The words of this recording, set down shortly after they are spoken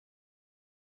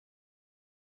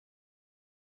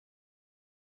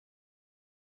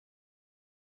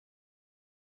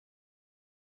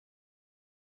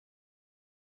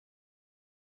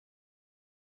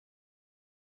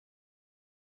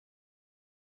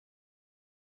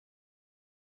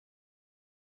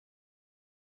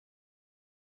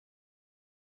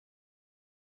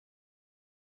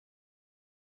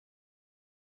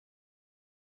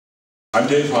I'm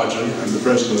Dave Hodgin. I'm the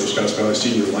president of the Scotts Valley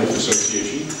Senior Life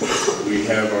Association. We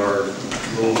have our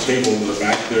little table in the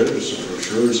back there with some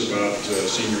brochures about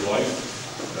senior life.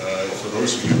 For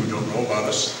those of you who don't know about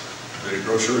us, the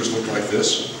brochures look like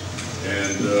this.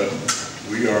 And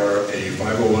we are a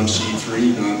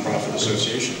 501c3 nonprofit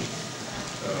association.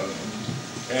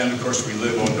 And of course we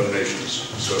live on donations.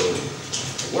 So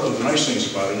one of the nice things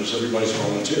about it is everybody's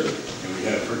volunteer. And we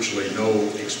have virtually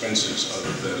no expenses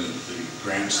other than the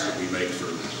grants that we make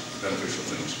for beneficial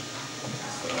things.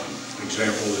 An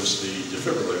example is the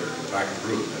defibrillator in the back of the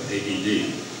room, that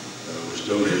AED, was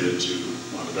donated to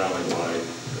Montevalle by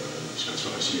the Scotts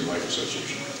Valley Senior Life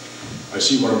Association. I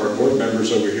see one of our board members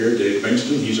over here, Dave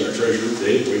Bengston. He's our treasurer.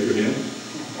 Dave, wave your hand.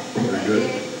 Very good.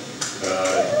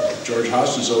 George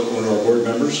Haas is one of our board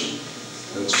members.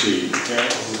 Let's see.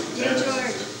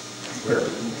 Where?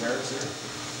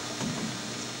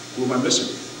 Who am I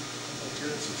missing?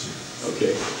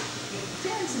 Okay.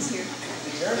 Terrence is here.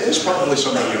 There's probably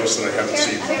somebody else that I haven't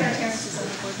seen. Terrence is on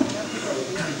the board.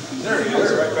 There he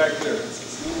is, right back there.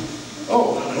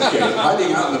 Oh, okay.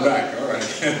 Hiding out in the back. All right.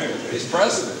 He's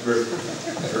president.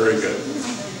 Very good.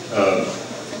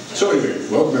 So anyway,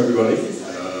 welcome everybody.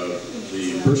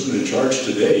 The person in charge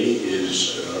today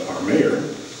is our mayor,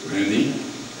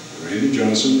 Randy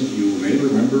Johnson. You may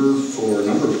remember for a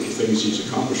number of things he's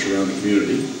accomplished around the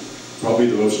community. Probably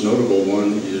the most notable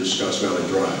one is Scotts Valley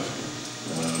Drive.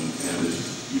 And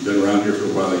if you've been around here for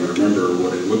a while, you remember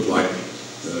what it looked like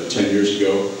 10 years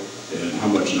ago and how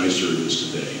much nicer it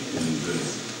is today.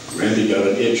 And Randy got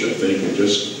an itch, I think, and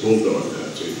just bulldogged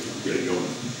that to get it going.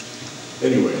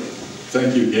 Anyway,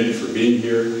 thank you again for being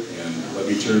here, and let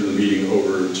me turn the meeting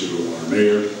over to our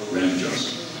mayor, Randy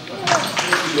Johnson.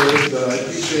 Thank you, Dave. I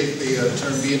appreciate the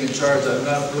term being in charge. I'm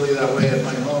not really that way at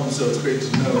my home, so it's great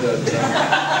to know that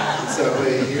it's that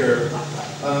way here.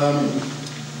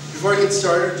 Before I get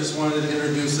started, just wanted to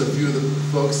introduce a few of the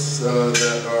folks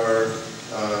that are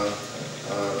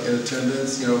in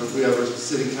attendance. You know, we have our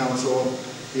city council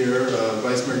here.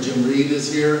 Vice Mayor Jim Reed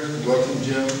is here. Welcome,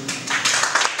 Jim.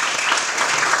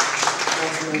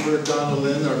 Councilmember Donna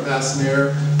Lynn, our past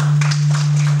mayor.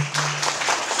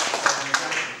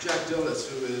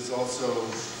 Who is also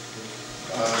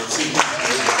city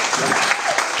council.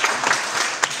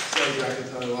 Sorry, Jack, I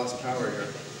thought I lost power here.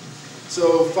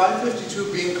 So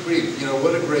 552 Bean Creek, you know,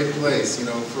 what a great place. You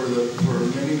know, for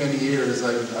many years,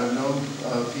 I've known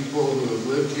people who have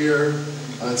lived here.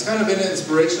 It's kind of been an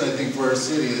inspiration, I think, for our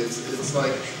city. It's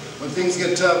like when things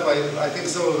get tough, I think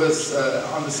some of us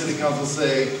on the city council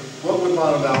say, what would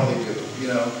Montevalle do? You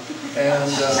know,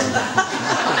 and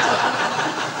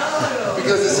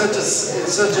because it's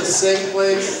such a safe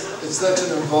place, it's such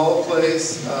an involved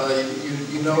place.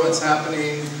 You know what's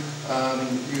happening.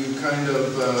 You kind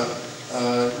of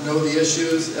know the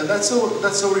issues, and that's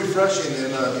so refreshing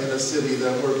in a city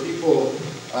where people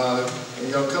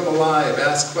you know, come alive,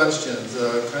 ask questions,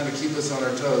 kind of keep us on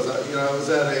our toes. You know, I was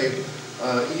at a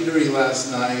eatery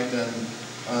last night, and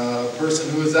a person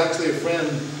who was actually a friend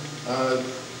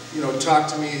you know, talked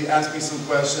to me, asked me some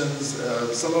questions.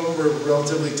 Some of them were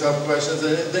relatively tough questions,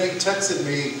 and then he texted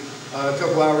me a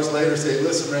couple hours later, saying,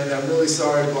 "Listen, Randy, I'm really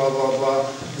sorry, blah, blah, blah."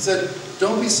 I said,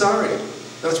 "Don't be sorry.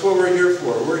 That's what we're here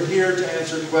for. We're here to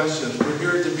answer questions. We're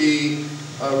here to be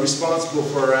responsible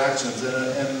for our actions."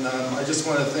 And I just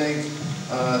want to thank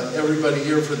everybody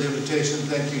here for the invitation.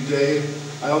 Thank you, Dave.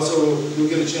 I also will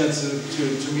get a chance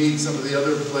to meet some of the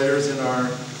other players in our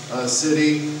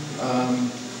city.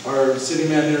 Our city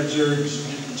manager,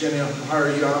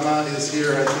 Haruyama, is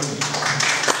here. I think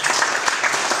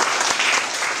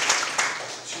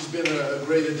she's been a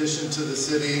great addition to the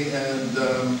city, and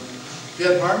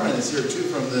Piret Harmon is here too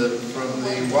from the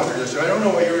water district. I don't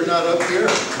know why you're not up here.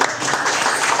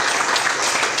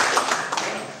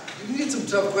 You need some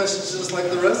tough questions just like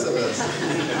the rest of us.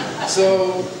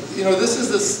 So, you know, this is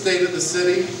the state of the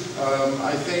city.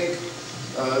 I think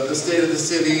the state of the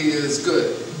city is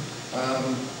good.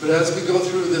 But as we go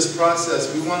through this process,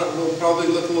 we'll probably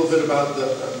look a little bit about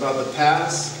the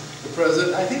past, the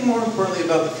present. I think more importantly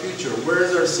about the future. Where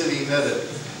is our city headed?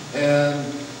 And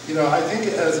you know, I think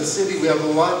as a city we have a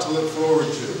lot to look forward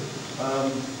to.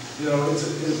 You know,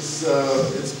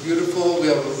 it's beautiful. We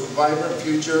have a vibrant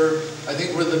future. I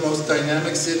think we're the most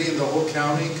dynamic city in the whole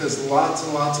county because lots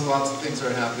and lots and lots of things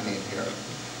are happening here.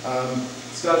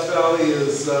 Scotts Valley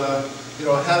is. You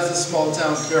know, it has a small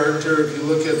town character. If you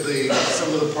look at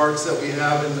some of the parks that we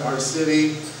have in our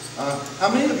city, how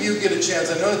many of you get a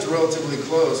chance, I know it's relatively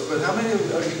close, but how many of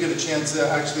you get a chance to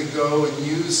actually go and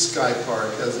use Sky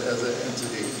Park as an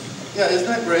entity? Yeah, isn't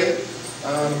that great?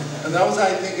 And that was,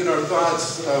 I think, in our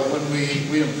thoughts when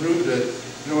we improved it.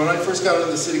 You know, when I first got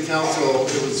into the city council,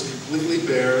 it was completely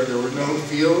bare. There were no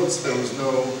fields, there were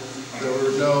no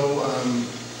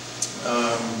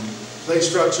play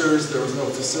structures, there was no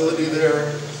facility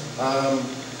there.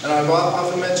 And I've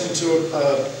often mentioned to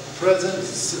present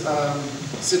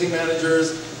city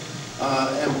managers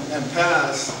and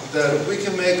past that if we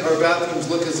can make our bathrooms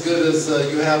look as good as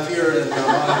you have here in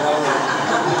Montevalle,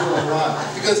 we'll do a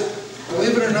lot. Because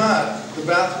believe it or not, the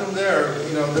bathroom there,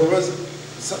 you know, there was,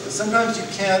 sometimes you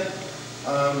can't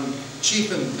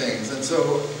cheapen things. And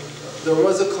so there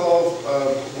was a call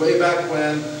way back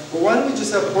when, well, why don't we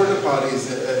just have porta potties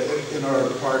in our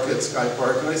park at Sky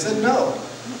Park? And I said, no,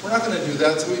 we're not going to do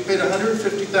that. So we paid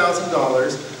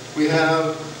 $150,000. We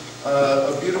have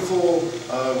a beautiful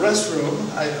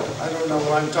restroom. I don't know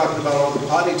why I'm talking about all the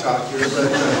potty talk here,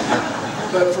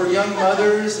 but for young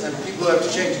mothers and people who have to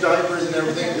change diapers and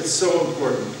everything, it's so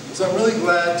important. So I'm really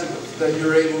glad that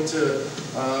you're able to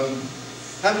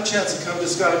have a chance to come to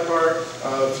Sky Park.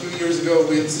 A few years ago,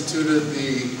 we instituted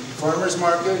the farmers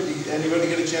market. Anybody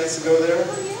get a chance to go there?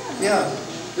 Oh, yeah. Yeah.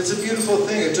 It's a beautiful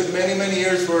thing. It took many, many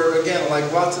years for, again, like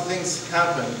lots of things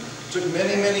happen. It took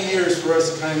many, many years for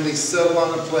us to kindly settle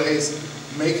on a place,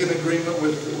 make an agreement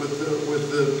with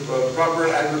the proper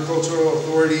agricultural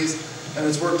authorities, and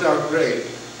it's worked out great.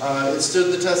 It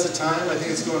stood the test of time. I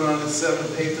think it's going on its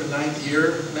 7th, 8th, or 9th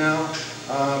year now.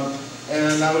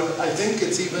 And I think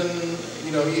it's even,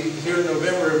 you know, here in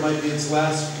November, it might be its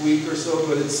last week or so,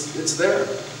 but it's there.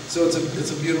 So it's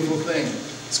a beautiful thing.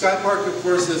 Sky Park, of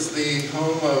course, is the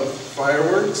home of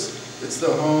fireworks. It's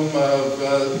the home of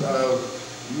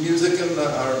music in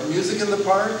the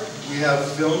park. We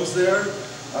have films there.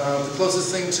 The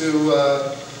closest thing to,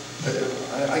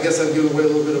 I guess I'd give away a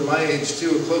little bit of my age too,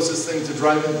 the closest thing to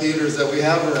drive-in theaters that we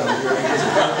have around here.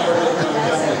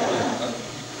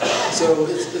 So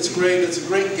it's great. It's a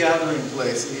great gathering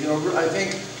place. You know, I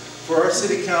think for our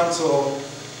city council,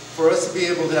 for us to be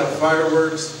able to have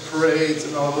fireworks, parades,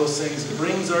 and all those things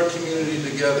brings our community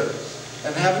together.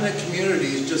 And having a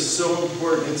community is just so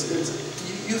important.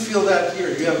 You feel that here.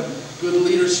 You have good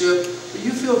leadership, but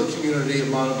you feel the community of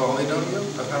Montevalle, don't you?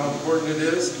 Of how important it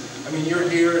is. I mean, you're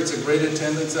here. It's a great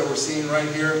attendance that we're seeing right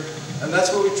here. And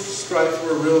that's what we strive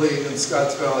for really in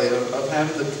Scotts Valley, of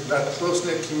having that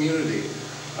close-knit community.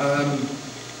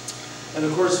 And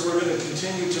of course, we're going to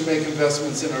continue to make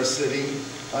investments in our city.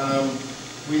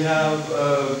 We have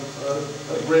a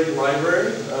great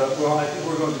library. Well, I think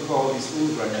we're going to call these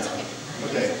schools right now.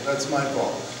 Okay, that's my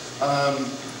fault.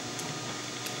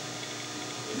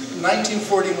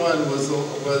 1941 was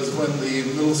when the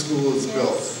middle school was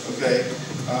built. Okay,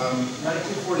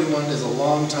 1941 is a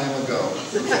long time ago.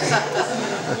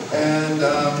 And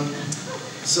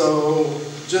so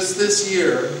just this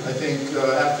year, I think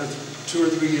after 2 or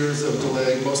 3 years of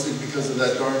delay, mostly because of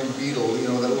that darn beetle, you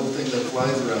know, that little thing that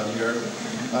flies around here.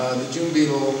 The June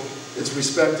beetle, it's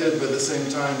respected, but at the same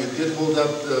time, it did hold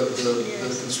up the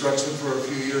construction for a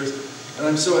few years. And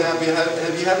I'm so happy.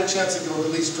 Have you had a chance to go at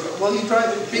least drive? Well, you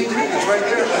drive it, it's right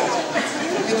there.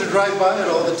 You get to drive by it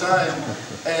all the time.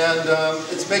 And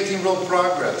it's making real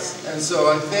progress. And so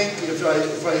I think if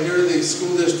I hear the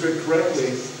school district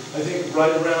correctly, I think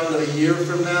right around a year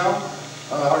from now,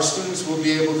 our students will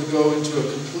be able to go into a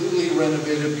completely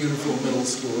renovated, beautiful middle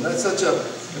school. And that's such an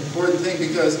important thing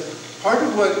because part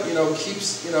of what, you know,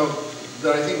 keeps, you know,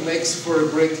 that I think makes for a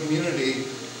great community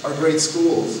are great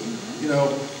schools. You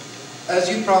know, as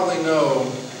you probably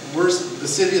know, the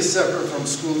city is separate from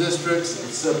school districts,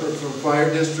 it's separate from fire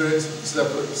districts,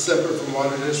 separate from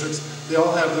water districts. They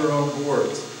all have their own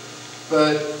boards.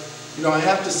 But, you know, I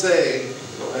have to say,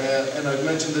 and I've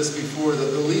mentioned this before,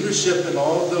 that the leadership in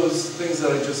all of those things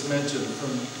that I just mentioned,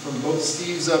 from both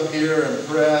Steve's up here and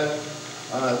Piret,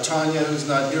 Tanya, who's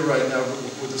not here right now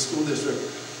with the school district,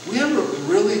 we have a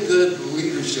really good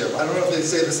leadership. I don't know if they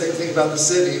say the same thing about the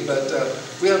city, but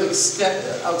we have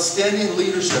outstanding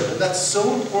leadership, and that's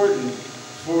so important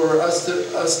for us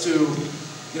to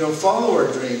you know, follow our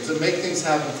dreams and make things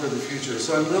happen for the future.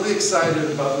 So I'm really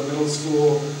excited about the middle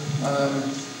school.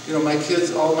 You know,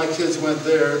 all my kids went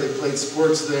there. They played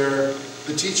sports there.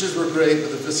 The teachers were great,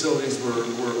 but the facilities were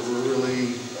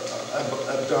really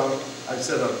I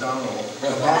said abdominal.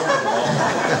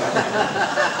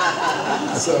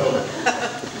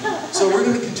 So we're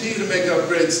going to continue to make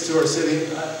upgrades to our city.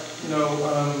 You know,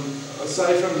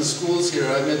 aside from the schools here,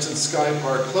 I mentioned Sky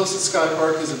Park. Close to Sky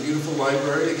Park is a beautiful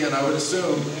library. Again, I would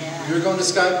assume if you're going to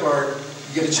Sky Park,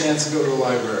 you get a chance to go to a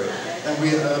library. And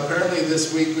we apparently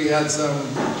this week we had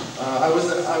some.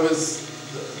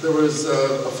 There was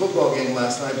a football game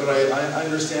last night, but I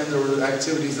understand there were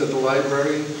activities at the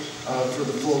library for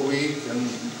the full week, and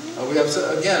we have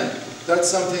again that's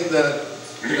something that,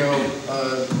 you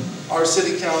know, our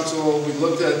city council, we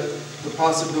looked at the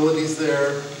possibilities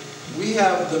there. We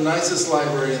have the nicest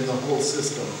library in the whole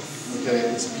system, okay?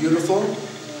 It's beautiful.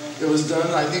 It was done,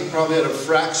 I think, probably at a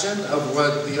fraction of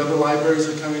what the other libraries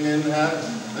are coming in at.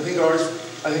 I think ours,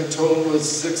 total was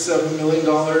 $6–7 million.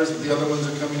 The other ones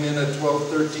are coming in at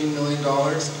 $12–13 million.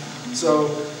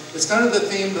 So it's kind of the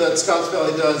theme that Scotts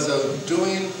Valley does of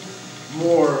doing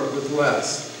more with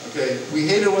less. Okay, we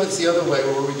hate it when it's the other way,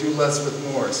 where we do less with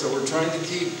more. So we're trying to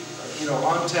keep, you know,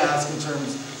 on task in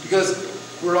terms, because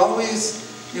we're always,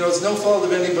 you know, it's no fault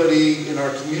of anybody in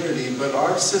our community, but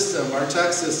our system, our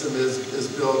tax system is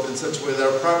built in such a way that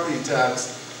our property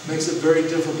tax makes it very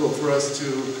difficult for us to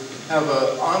have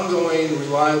an ongoing,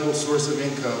 reliable source of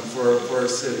income for our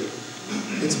city.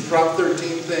 It's a Prop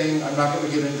 13 thing. I'm not going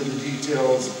to get into the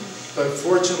details, but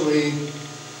fortunately,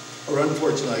 or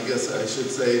unfortunately, I guess I should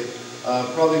say,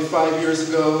 probably 5 years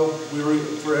ago,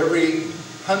 for every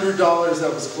 $100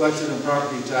 that was collected in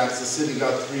property tax, the city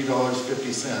got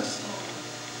 $3.50.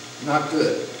 Not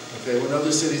good. Okay, when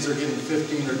other cities are getting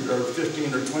 $15 or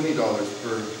 $20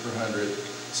 per 100.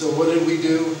 So what did we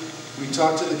do? We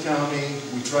talked to the county.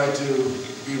 We tried to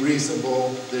be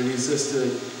reasonable. They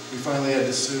resisted. We finally had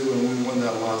to sue, and we won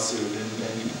that lawsuit.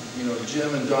 And you know,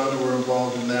 Jim and Donna were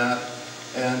involved in that.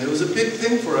 And it was a big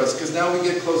thing for us, because now we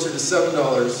get closer to $7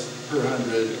 per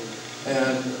 100.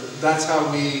 And that's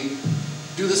how we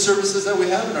do the services that we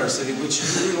have in our city, which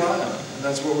you rely on. And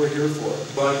that's what we're here for.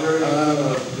 Library,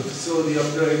 the facility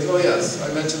upgrades. Oh yes,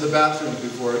 I mentioned the bathrooms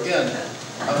before. Again,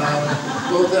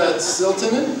 both at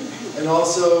Siltonen and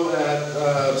also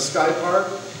at Sky Park.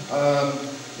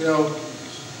 You know,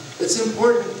 it's an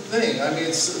important thing. I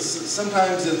mean,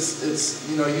 sometimes it's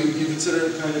you know, you consider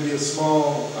it kind of be a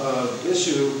small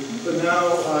issue, but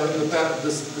now in the past,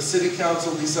 the city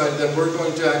council decided that we're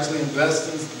going to actually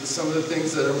invest in some of the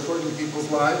things that are important in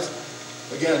people's lives.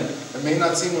 Again, it may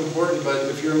not seem important, but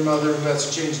if you're a mother who has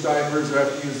to change diapers or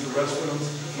have to use the restrooms,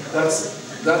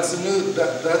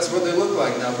 that's what they look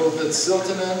like now, both at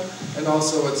Siltonen and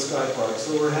also at Sky Park.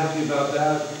 So we're happy about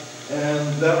that,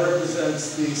 and that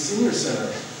represents the senior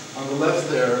center on the left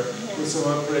there with some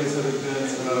upgrades that have been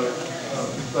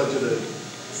budgeted,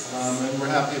 and we're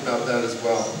happy about that as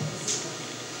well.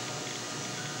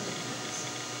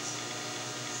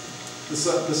 The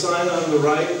sign on the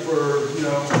right for, you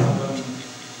know,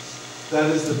 that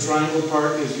is the Triangle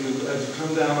Park as you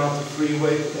come down off the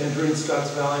freeway, entering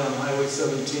Scotts Valley on Highway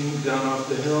 17, down off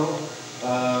the hill.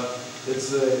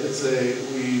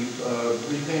 We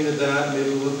repainted that, made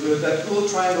it look good. That little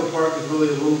Triangle Park is really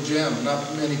a little gem.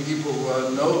 Not many people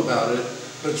know about it,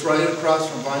 but it's right across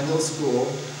from Vine Hill School.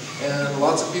 And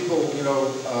lots of people, you know,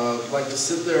 like to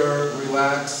sit there,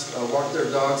 relax, walk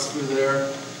their dogs through there.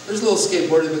 There's a little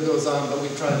skateboarding that goes on, but we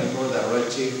try to ignore that,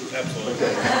 right, Chief? Absolutely.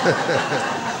 Okay.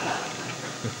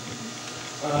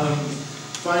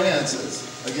 Finances.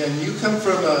 Again, you come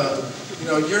from you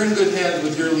know, you're in good hands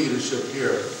with your leadership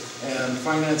here, and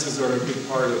finances are a big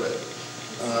part of it.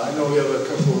 I know we have a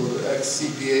couple of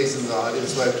ex-CPAs in the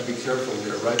audience, so I have to be careful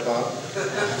here, right, Bob?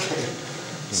 Okay.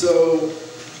 So,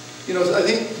 you know, I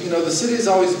think, you know, the city has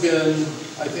always been,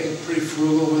 I think, pretty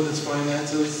frugal with its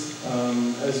finances.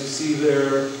 As you see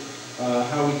there,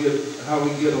 how we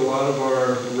get a lot of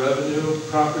our revenue,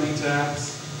 property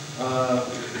tax.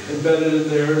 Embedded in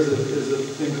there is a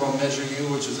thing called Measure U,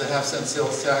 which is a half-cent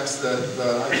sales tax that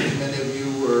I think many of you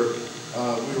we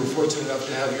were fortunate enough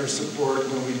to have your support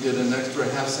when we did an extra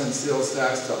half-cent sales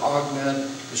tax to augment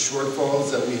the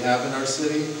shortfalls that we have in our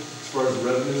city as far as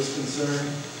revenue is concerned.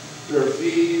 There are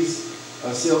fees.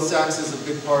 Sales tax is a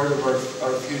big part of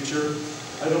our future.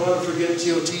 I don't want to forget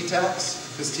TOT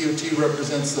tax, because TOT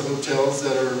represents the hotels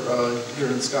that are here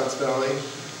in Scotts Valley.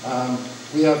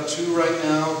 We have 2 right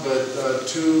now, but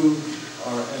 2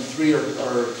 and 3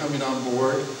 are coming on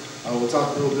board. We'll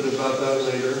talk a little bit about that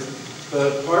later.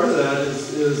 But part of that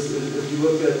is if you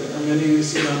look at, many of you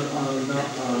see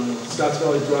on Scotts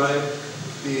Valley Drive,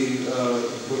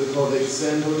 what they call the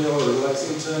Ascend Hotel or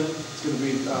Lexington. It's going to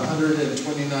be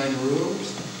 129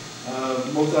 rooms.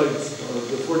 The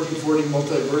 1440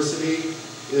 Multiversity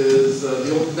is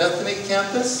the old Bethany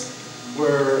campus,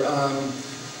 where a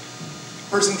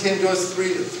person came to us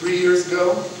three years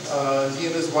ago. He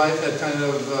and his wife had kind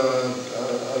of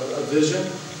a vision,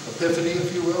 epiphany,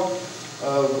 if you will.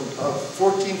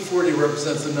 1440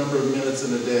 represents the number of minutes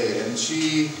in a day, and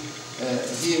he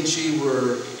and she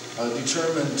were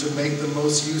determined to make the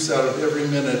most use out of every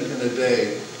minute in a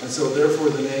day. And so therefore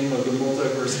the name of the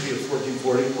Multiversity of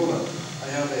 1440. Hold on.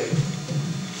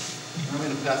 I'm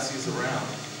going to pass these around.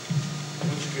 Why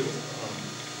don't you give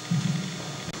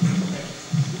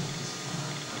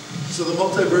So the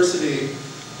Montevalle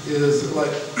is,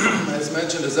 like, as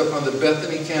mentioned, is up on the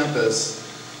Bethany campus.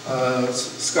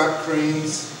 Scott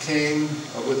Cranes came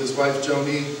with his wife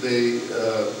Joni. They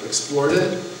explored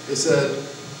it. They said,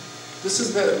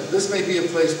 this may be a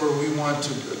place where we want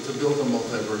to build a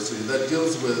Montevalle that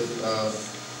deals with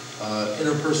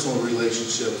interpersonal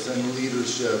relationships and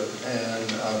leadership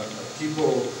and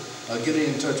people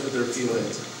getting in touch with their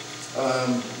feelings.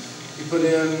 He put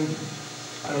in,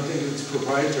 I don't think it's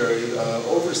proprietary,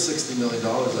 over $60 million,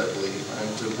 I believe,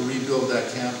 to rebuild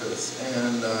that campus.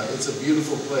 And it's a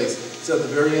beautiful place. It's at the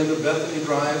very end of Bethany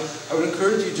Drive. I would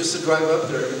encourage you just to drive up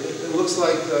there. It looks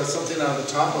like something out of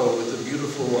Tahoe with the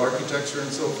beautiful architecture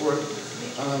and so forth.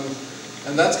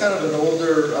 And that's kind of an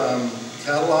older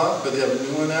catalog, but they have a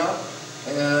new one out.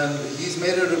 And he's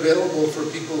made it available for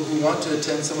people who want to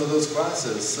attend some of those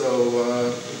classes.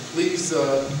 So please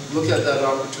look at that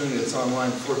opportunity. It's online,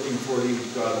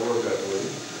 1440.org, I believe.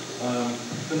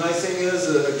 The nice thing is,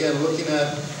 again, looking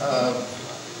at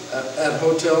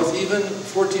hotels, even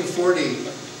 1440,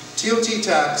 TOT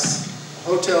tax,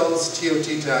 hotels,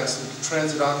 TOT tax,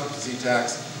 transit occupancy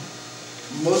tax.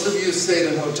 Most of you stayed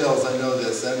in hotels, I know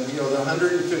this, and you know the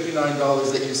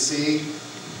 $159 that you see,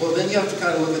 well, then you have to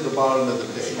kind of look at the bottom of the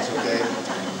page, okay?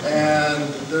 And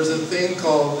there's a thing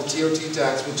called the TOT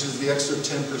tax, which is the extra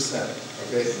 10%,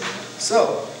 okay?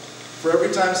 So, for every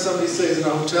time somebody stays in a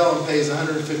hotel and pays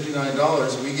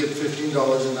 $159, we get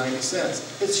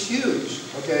 $15.90. It's huge,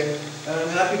 okay? And I'm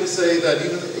happy to say that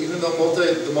even though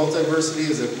the Montevalle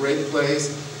is a great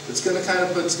place, it's going to kind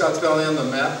of put Scotts Valley on the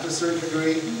map to a certain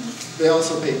degree. They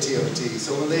also pay TOT.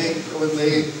 So when they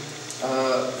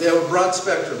have a broad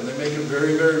spectrum. They make it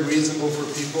very, very reasonable for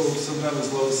people, sometimes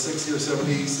as low as $60 or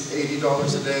 $70,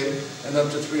 $80 a day, and up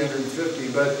to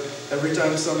 $350. But every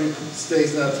time somebody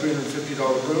stays in that $350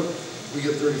 room, we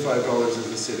get $35 as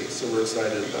a city. So we're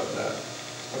excited about that.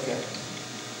 Okay.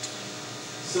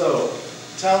 So,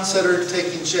 town center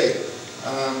taking shape.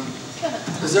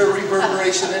 Is there a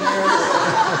reverberation in here?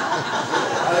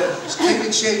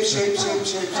 Taking shape,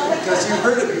 because you've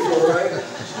heard it before, right?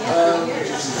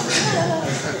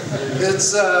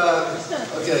 It's,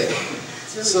 okay,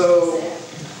 so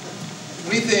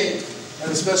we think,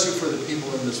 and especially for the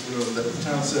people in this room, that the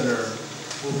town center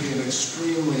will be an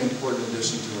extremely important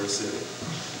addition to our city.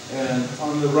 And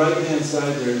on the right-hand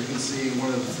side there, you can see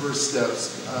one of the first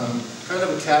steps, kind of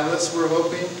a catalyst we're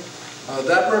hoping.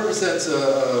 That represents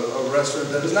a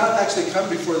restaurant that has not actually come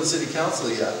before the city council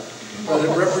yet, but it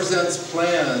represents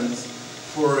plans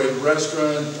for a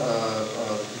restaurant,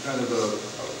 kind of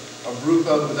a brew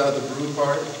pub without the brew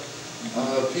part.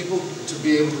 People to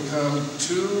be able to come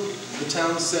to the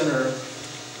town center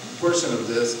portion of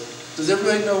this. Does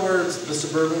everybody know where the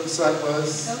suburban site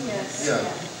was? Oh, yes. Yeah.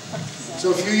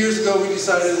 So a few years ago we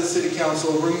decided as a city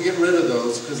council we're going to get rid of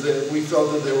those because we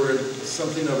felt that they were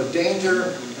something of a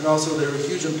danger and also they were a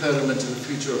huge impediment to the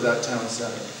future of that town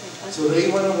center. So they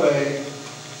went away.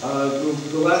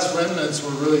 The last remnants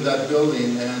were really that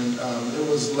building, and it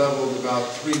was leveled about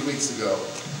 3 weeks ago.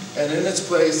 And in its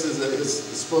place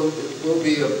it will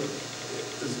be,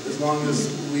 as long as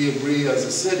we agree as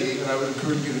a city, and I would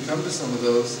encourage you to come to some of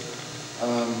those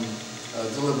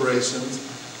deliberations,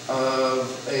 of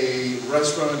a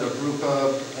restaurant, a brew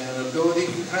pub, and ability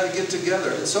to kind of get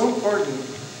together. It's so important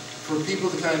for people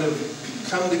to kind of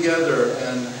come together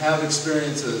and have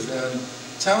experiences, and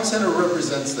Town Center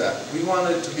represents that. We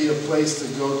want it to be a place to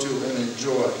go to and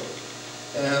enjoy.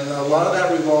 And a lot of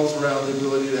that revolves around the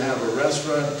ability to have a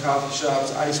restaurant, coffee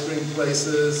shops, ice cream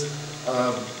places,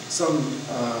 some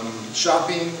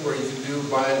shopping where you can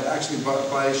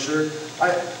buy a shirt.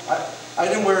 I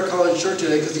didn't wear a collared shirt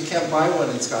today because you can't buy one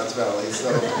in Scotts Valley.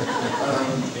 So,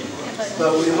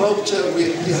 but we hope to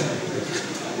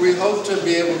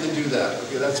be able to do that.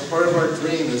 Okay, that's part of our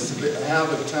dream, is to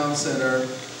have a town center.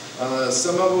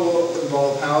 Some of it will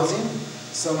involve housing,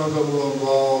 some of it will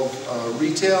involve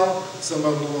retail, some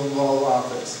of it will involve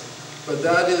office. But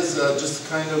that is just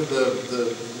kind of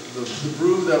the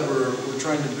brew that we're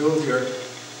trying to build here.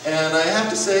 And I have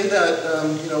to say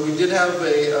that we did have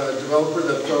a developer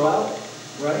that fell out,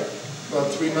 right? About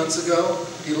 3 months ago.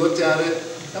 He looked at it,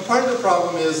 and part of the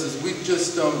problem is we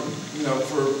just don't,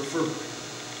 for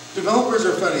developers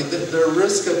are funny. They're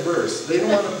risk adverse. They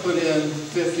don't want to put in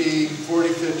 $40,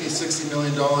 $50, $60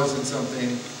 million in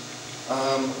something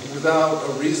without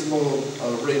a reasonable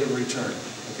rate of return.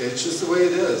 Okay, it's just the way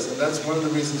it is, and that's one of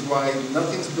the reasons why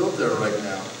nothing's built there right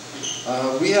now.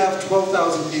 We have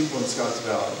 12,000 people in Scotts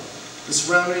Valley. The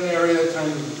surrounding area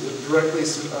kind of directly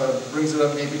brings it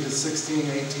up maybe to 16,000,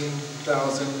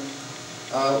 18,000.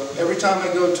 Every time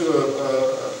I go to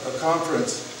a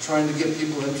conference, trying to get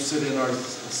people interested in our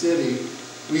city,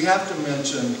 we have to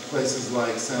mention places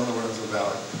like San Lorenzo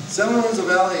Valley. San Lorenzo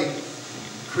Valley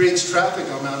creates traffic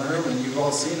on Mount Hermon. You've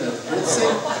all seen it.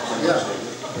 Yeah.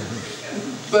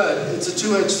 But it's a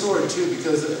two-edged sword too,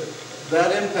 because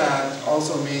that impact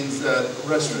also means that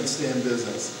restaurants stay in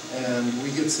business, and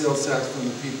we get sales tax from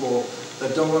the people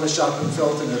that don't want to shop in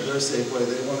Felton at their Safeway.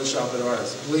 They want to shop at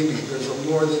ours. Believe me, there's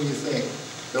more than you think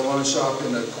that want to shop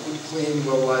in a clean,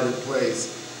 well-lighted place,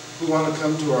 who want to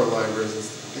come to our libraries and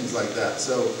things like that.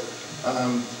 So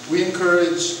we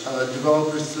encourage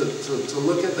developers to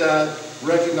look at that,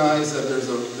 recognize that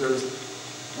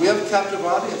we have a captive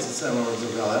audience in San Lorenzo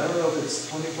Valley. I don't know if it's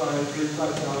 25,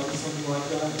 35,000, something like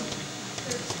that.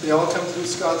 They all come through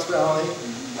Scotts Valley,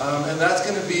 and that's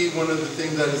going to be one of the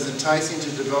things that is enticing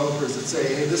to developers that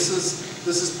say, hey, this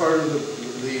is part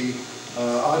of the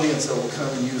audience that will come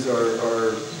and use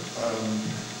our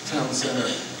town center.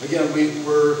 Again,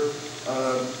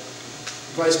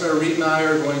 Vice Mayor Reed and I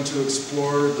are going to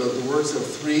explore the works of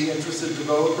 3 interested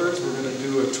developers. We're going to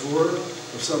do a tour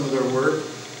of some of their work.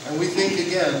 And we think,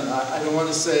 again, I don't want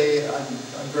to say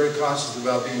I'm very cautious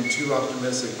about being too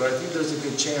optimistic, but I think there's a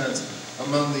good chance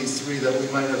among these 3 that we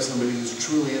might have somebody who's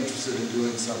truly interested in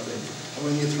doing something. And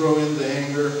when you throw in the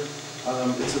hangar,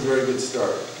 it's a very good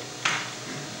start.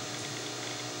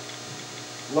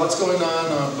 Lots going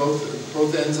on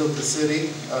both ends of the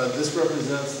city. This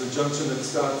represents the junction at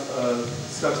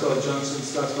Scotts Valley Junction,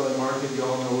 Scotts Valley Market. You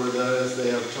all know where that is. They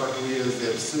have taquerias, they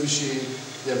have sushi,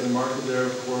 they have the market there,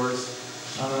 of course.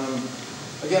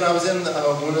 Again, I was in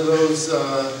one of those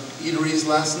eateries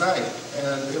last night,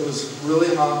 and it was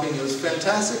really hopping. It was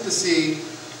fantastic to see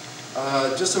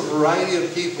just a variety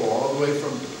of people, all the way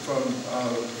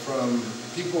from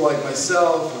people like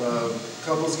myself,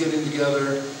 couples getting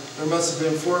together. There must have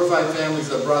been 4 or 5 families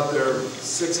that brought their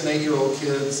 6 and 8-year-old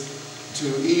kids to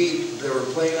eat. They were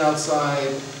playing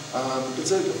outside.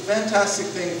 It's a fantastic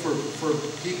thing for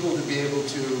people to be able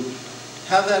to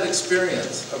have that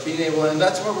experience of being able, and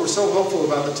that's what we're so hopeful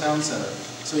about the town center.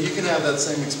 So you can have that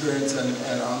same experience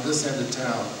and on this end of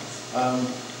town.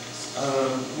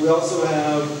 We also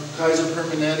have Kaiser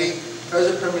Permanente.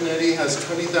 Kaiser Permanente has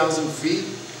 20,000 feet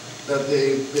that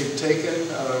they've taken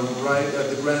right at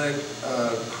the Granite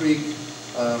Creek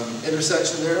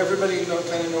intersection there. Everybody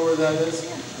kind of know where that is?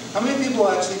 How many people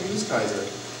actually use Kaiser?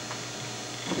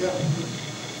 Yeah.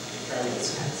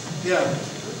 Yeah.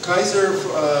 Kaiser,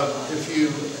 if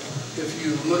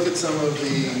you look at some of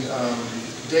the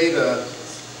data,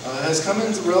 has come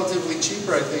in relatively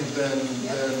cheaper, I think,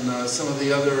 than some of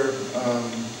the other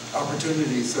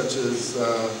opportunities, such as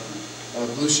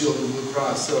Blue Shield and Blue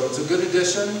Cross. So it's a good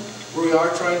addition. We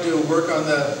are trying to work on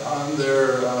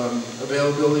their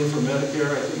availability for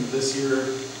Medicare. I think this year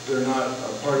they're not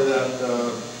a part of that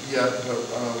yet, but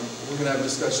we're going to have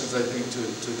discussions, I think,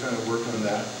 to kind of work on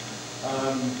that.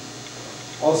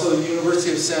 Also, the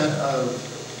University of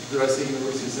did I say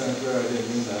University of Santa Clara? I didn't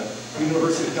mean that.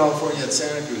 University of California at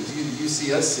Santa Cruz,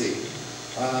 UCSC.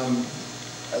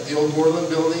 At the old Moreland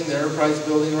building, the Enterprise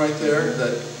building right there,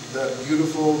 that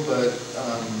beautiful but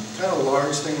kind of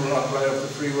large thing right off the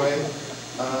freeway,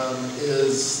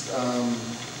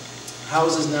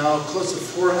 houses now close to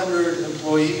 400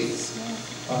 employees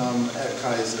at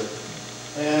Kaiser.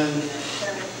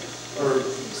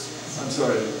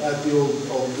 At the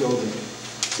old building.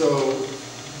 So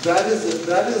that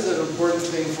is an important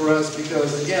thing for us,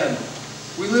 because again,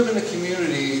 we live in a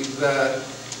community that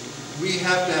we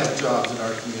have to have jobs in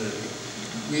our community.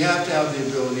 We have to have the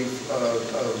ability of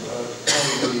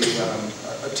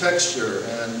a texture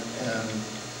and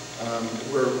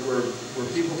where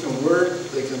people can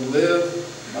work, they can live.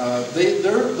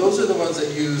 Those are the ones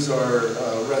that use our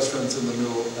restaurants in the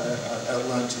middle at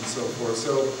lunch and so forth.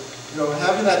 So,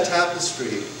 having that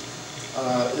tapestry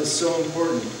is so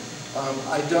important.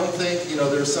 I don't think,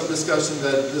 there's some discussion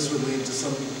that this would lead to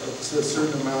a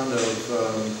certain amount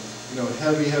of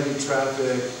heavy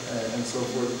traffic and so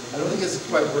forth. I don't think it's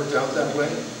quite worked out that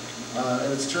way,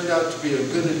 and it's turned out to be a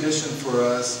good addition for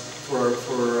us for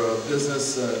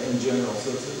business in general.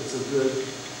 So it's a good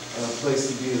place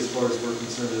to be as far as we're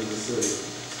concerned in the city.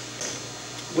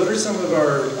 What are some of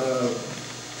our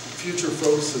future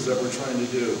focuses that we're trying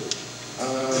to do?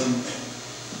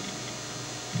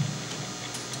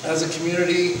 As a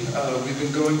community, we've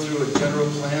been going through a general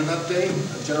plan update.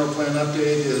 A general plan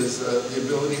update is the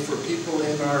ability for people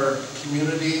in our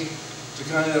community to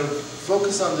kind of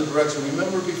focus on the direction.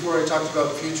 Remember before I talked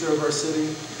about the future of our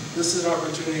city? This is an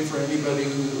opportunity for anybody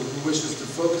who wishes to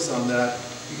focus on that.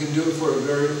 You can do it through a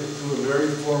very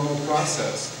formal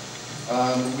process.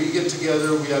 We get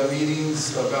together, we have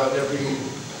meetings about every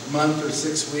month or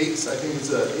 6 weeks. I think it's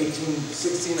a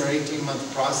 16 or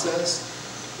 18-month process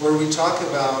where we talk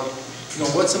about,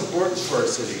 what's important for our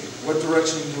city, what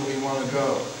direction do we want to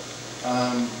go.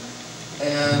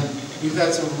 And we've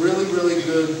had some really, really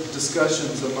good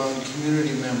discussions among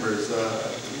community members.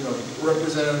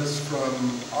 Representatives from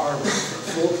our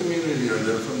full community are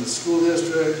there, from the school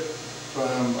district,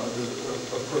 from,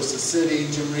 of course, the city.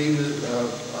 Jim Reed,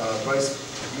 Vice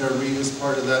Mayor Reed is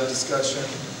part of that discussion.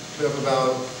 We have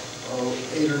about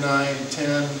 8 or 9,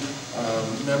 10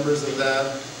 members of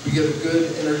that. We get a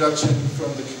good introduction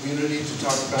from the community to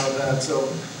talk about that. So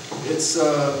it's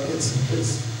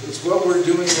what we're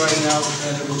doing right now to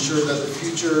kind of ensure that the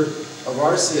future of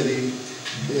our city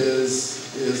is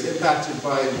impacted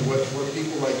by what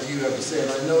people like you have to say.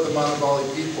 And I know the Montevalle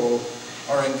people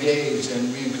are engaged,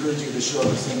 and we encourage you to show up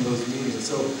to some of those meetings.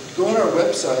 So go on our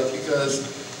website, because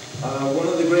one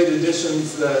of the great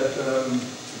additions that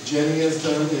Jenny has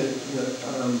done,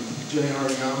 Jenny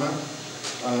Haruyama,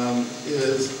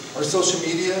 is our social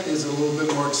media is a little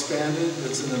bit more expanded.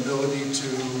 It's an ability to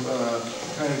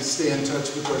kind of stay in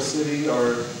touch with our city.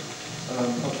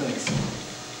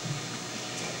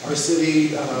 Our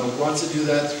city wants to do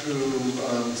that through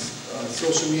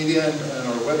social media and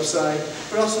our website,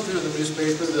 but also through the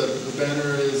newspaper. The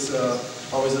banner is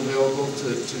always available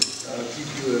to keep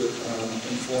you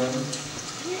informed.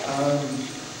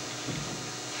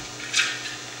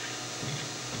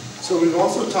 So we've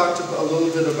also talked a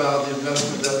little bit about the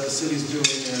investment that the city's doing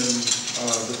in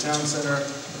the town center.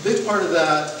 A big part of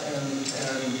that, and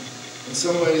in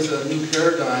some ways a new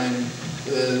paradigm,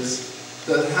 is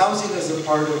that housing is a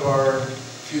part of our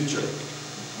future.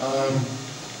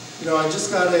 I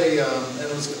just got and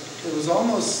it was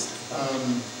almost,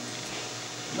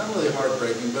 not really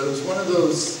heartbreaking, but it was one of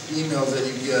those emails that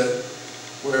you get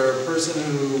where a person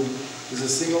who is a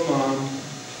single mom,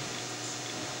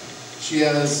 she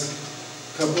has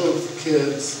a couple of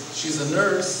kids, she's a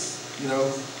nurse,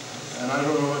 and I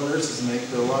don't know what nurses make,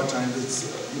 but a lot of times it's,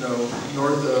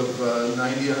 north of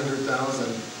 90,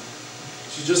 100,000.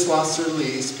 She just lost her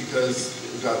lease because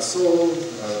it got sold,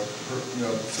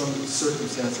 some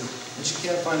circumstances, and she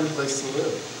can't find a place to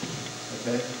live,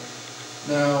 okay?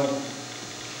 Now,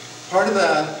 part of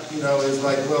that, is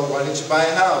like, well, why didn't you buy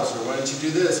a house, or why didn't you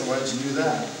do this, and why didn't you do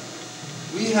that?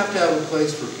 We have to have a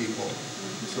place for people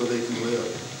so they can live.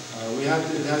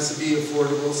 It has to be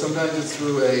affordable. Sometimes it's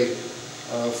through a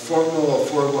formal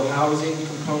affordable housing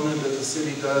component that the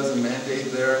city does and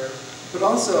mandate there. But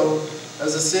also,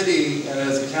 as a city and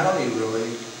as a county,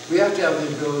 really, we have to have the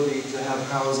ability to have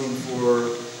housing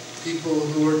for people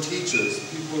who are teachers,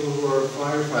 people who are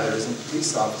firefighters and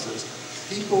police officers,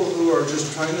 people who are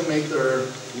just trying to make their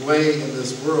way in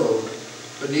this world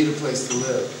but need a place to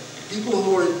live. People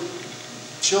who are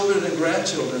children and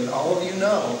grandchildren, all of you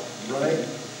know, right?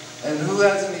 And who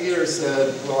hasn't here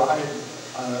said, well, I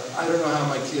don't know how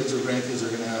my kids or grandkids are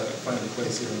going to find a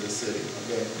place here in this city,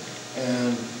 okay?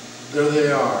 And there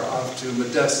they are, off to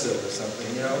Modesto or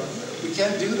something, We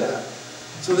can't do that.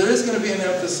 So there is going to be an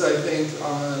emphasis, I think,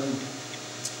 on,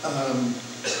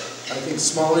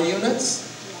 smaller units.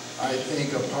 I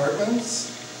think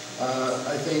apartments.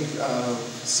 I think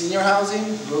senior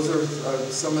housing. Those are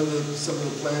some of the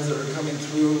plans that are coming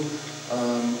through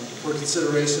for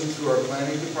consideration through our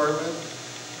planning department.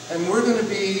 And we're going to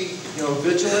be,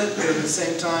 vigilant, but at the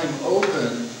same time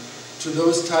open to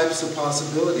those types of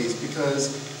possibilities,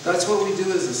 because that's what we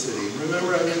do as a city.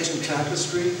 Remember I mentioned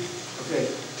tapestry? Okay,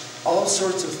 all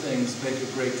sorts of things make a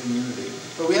great community.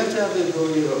 But we have to have the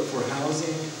ability for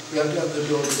housing. We have to have the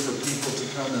ability for people to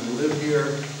come and live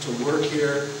here, to work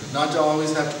here, not to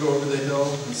always have to go over the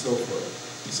hill, and so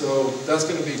forth. So that's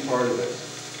going to be part of it.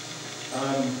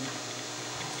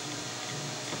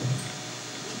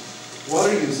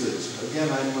 Water usage. Again,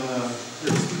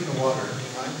 here, speaking of water,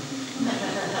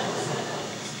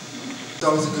 it's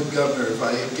always a good governor. If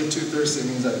I get too thirsty, it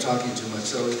means I'm talking too much.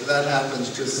 So if that happens,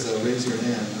 just raise your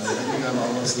hand. I think I'm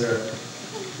almost there.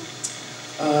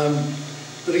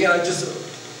 But again,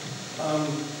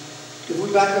 if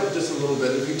we back up just a little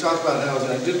bit, if we talk about housing,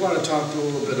 I did want to talk a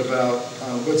little bit about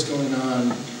what's going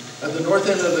on. At the north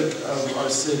end of our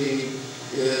city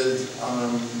is,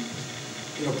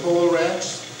 Polo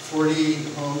Ranch, 40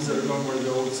 homes that are going where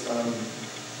the old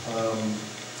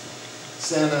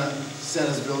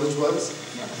Santa's Village was.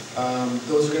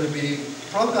 Those are going to be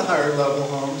probably the higher level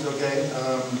homes, okay?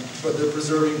 But they're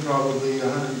preserving probably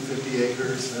 150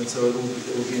 acres, and so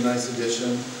it'll be a nice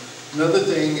addition. Another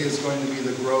thing is going to be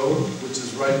the Grove, which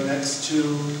is right next to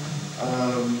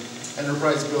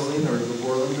Enterprise Building or the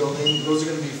Borland Building. Those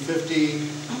are going to be 50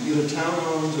 either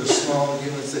townhomes or small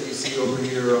units that you see over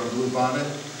here on Blue Bonnet.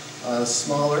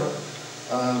 smaller,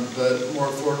 but more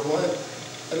affordable.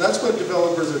 And that's what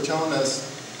developers are telling us.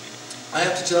 I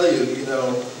have to tell you,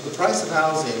 the price of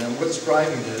housing and what's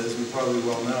driving it, as we probably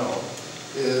well know,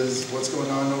 is what's going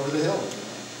on over the hill,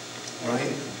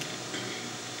 right?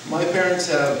 My parents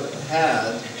have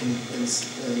had, in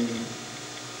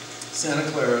Santa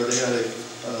Clara, they had a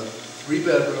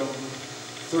 3-bedroom,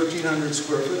 1,300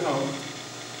 square foot home.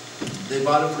 They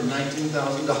bought it for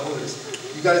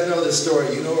 $19,000. You guys know this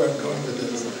story, you know where I'm going with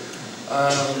this.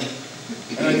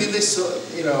 And I think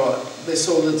they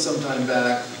sold it some time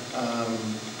back.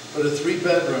 But a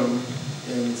 3-bedroom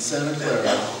in Santa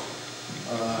Clara,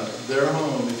 their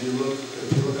home, if you look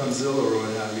on Zillow or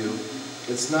what have you,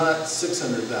 it's not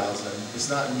 600,000, it's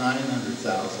not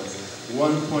 900,000,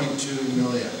 1.2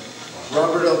 million.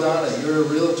 Robert Eldana, you're a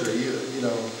realtor,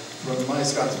 from my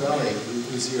Scotts Valley,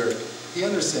 who's here. He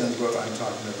understands what I'm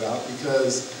talking about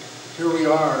because here we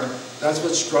are. That's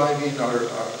what's driving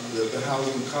the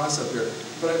housing costs up here.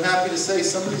 But I'm happy to say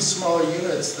some of these smaller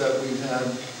units that we've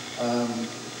had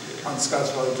on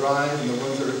Scotts Valley Drive and the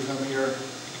ones that are coming here,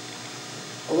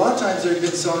 a lot of times they've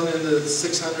been selling in the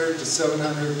 600 to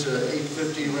 700 to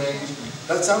 850 range.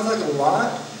 That sounds like a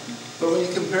lot, but when you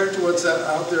compare it to what's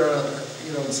out there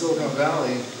in Silicon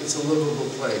Valley, it's a livable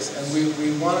place. And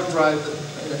we want to drive,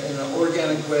 in an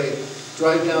organic way,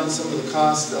 drive down some of the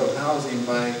cost of housing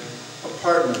by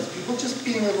apartments, people just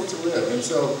being able to live. And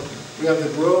so we have the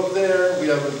Grove there, we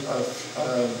have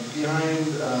behind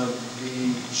the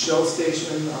Shell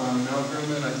station on Mount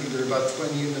Herman, I think there are about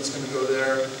 20 units going to go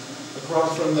there.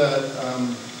 Across from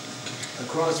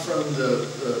the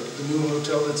new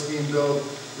hotel that's being built,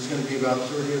 there's going to be about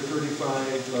 30 or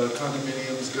 35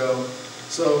 condominiums go.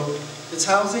 So it's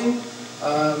housing.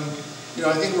 I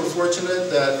think we're fortunate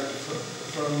that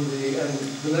and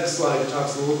the next slide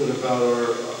talks a little bit about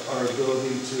our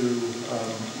ability to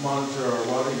monitor our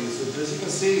water usage. As you can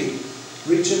see,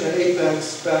 reaching an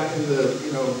apex back in the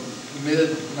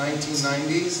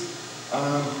mid-1990s,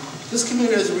 this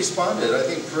community has responded. I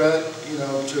think Piret,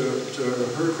 to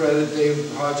her credit,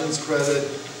 Dave Hodgins' credit,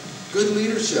 good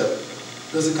leadership.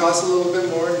 Does it cost a little bit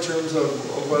more in terms of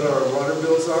what our water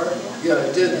bills are? Yeah,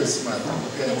 it did this month,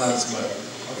 okay, last month,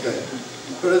 okay.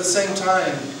 But at the same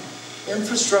time,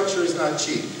 infrastructure is not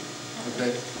cheap,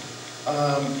 okay?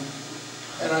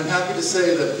 And I'm happy to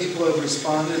say that people have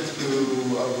responded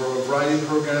through a variety of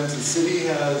programs. The city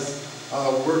has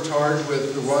worked hard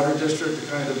with the water district to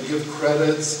kind of give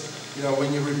credits,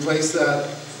 when you replace that.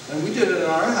 And we did it in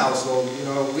our household,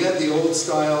 we had the old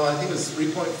style, I think it was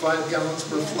 3.5 gallons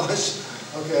per flush,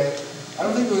 okay? I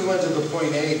don't think we went to the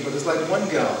 0.8, but it's like 1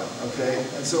 gallon, okay?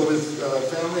 And so with a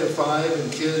family of 5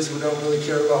 and kids who don't really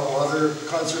care about water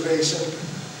conservation,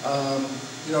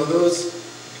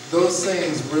 those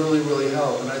things really, really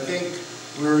help. And I think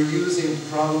we're using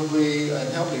probably,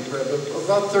 and help me, Fred, but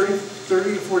about 30 to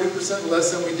 40%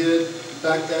 less than we did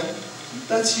back then.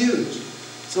 That's huge.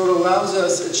 So it allows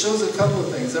us, it shows a couple of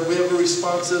things, that we have a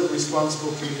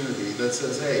responsible community that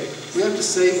says, hey, we have to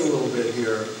save a little bit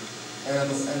here, and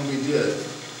we did.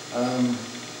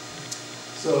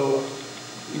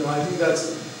 I think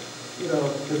that's,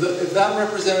 if that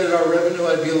represented our revenue,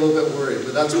 I'd be a little bit worried,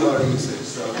 but that's water usage,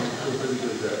 so we're pretty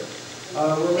good there.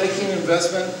 We're making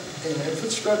investment in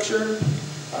infrastructure.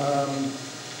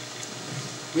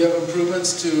 We have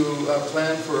improvements to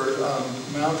plan for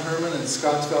Mount Herman and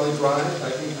Scotts Valley Drive.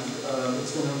 I think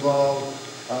it's going to involve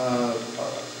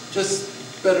just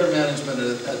better management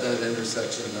at that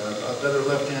intersection, a better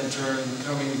left-hand turn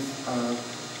coming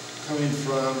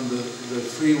from the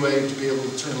freeway to be able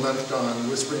to turn left on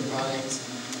Whispering Pines,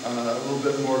 a little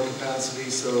bit more capacity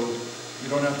so you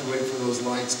don't have to wait for those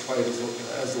lights quite as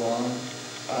long.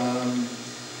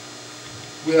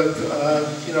 We have,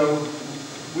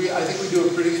 I think we do a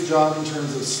pretty good job in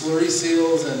terms of slurry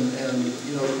seals and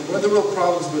one of the real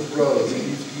problems with roads,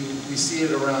 and we see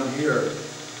it around here,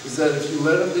 is that if you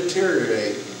let them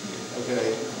deteriorate,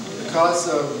 okay, the cost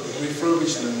of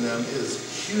refurbishing them is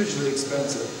hugely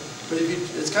expensive. But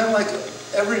it's kind of like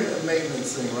every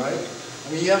maintenance thing, right?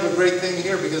 I mean, you have a great thing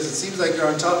here because it seems like you're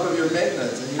on top of your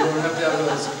maintenance and you don't have to have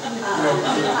those,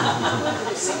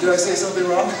 did I say something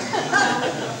wrong?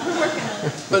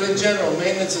 But in general,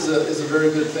 maintenance is a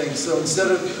very good thing. So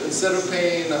instead of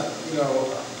paying,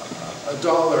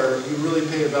 $1, you really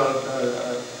pay about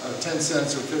 10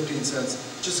 cents or 15 cents.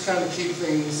 Just kind of keep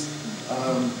things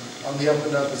on the up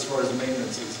and up as far as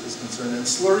maintenance is concerned. And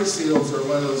slurry seals are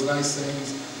one of those nice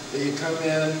things that you come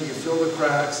in, you fill the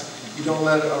cracks, you don't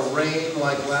let a rain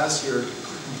like last year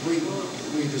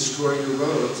completely destroy your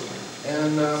roads.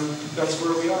 And that's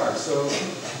where we are. So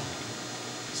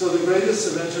So the greatest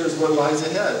adventure is what lies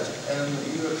ahead. And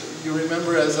you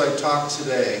remember as I talked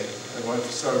today, and when I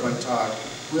started my talk,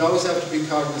 we always have to be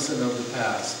cognizant of the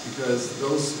past, because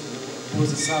those,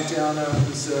 was it Santayana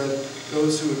who said,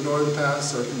 those who ignore the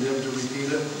past are condemned to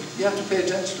repeat it? You have to pay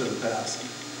attention to the past.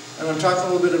 And I'm talking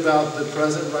a little bit about the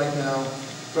present right now,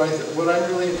 but what I'm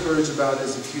really encouraged about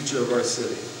is the future of our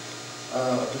city.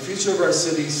 The future of our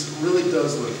city really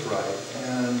does look bright,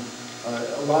 and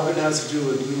a lot of it has to do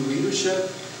with new leadership.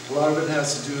 A lot of it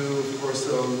has to do, of course,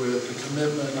 though, with the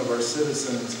commitment of our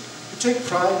citizens who take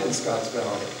pride in Scotts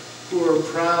Valley, who are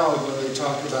proud when they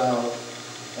talk about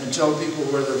and tell people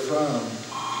where they're from.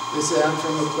 They say, I'm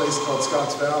from a place called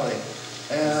Scotts Valley.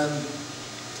 And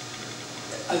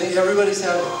I think everybody's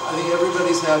had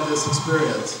this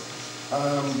experience.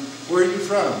 Where are you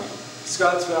from?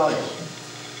 Scotts Valley.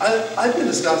 I've been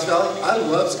to Scotts Valley. I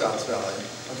love Scotts Valley.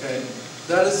 Okay,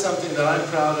 that is something that I'm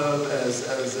proud of as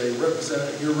a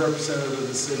representative, your representative of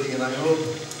the city, and I hope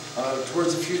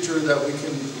towards the future that we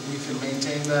can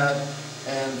maintain that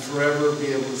and forever be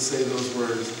able to say those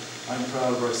words. I'm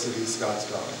proud of our city, Scotts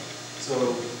Valley. So,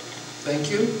 thank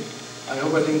you. I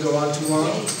hope I didn't go on too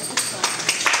long.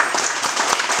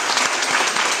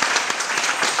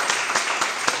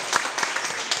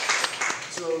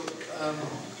 So,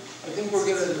 I think what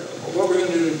we're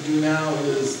going to do now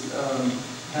is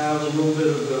have a little bit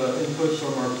of input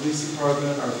from our police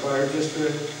department, our fire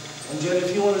district. And Jen,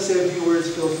 if you want to say a few words,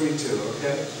 feel free to,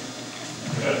 okay?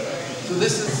 So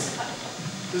this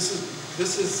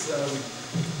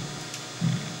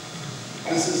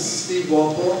is Steve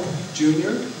Walpole,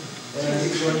 Jr., and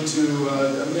he's going to,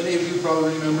 many of you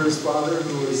probably remember his father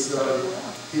who was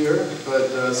here,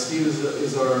 but Steve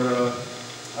is our,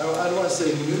 I don't want to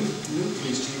say new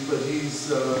police chief, but he's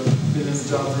been in the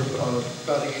job for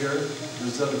about a year and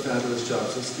has done a fabulous job.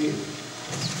 So Steve.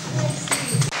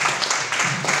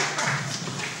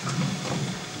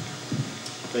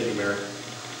 Thank you, Mayor.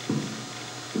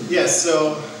 Yes,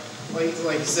 so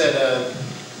like you said,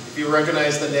 if you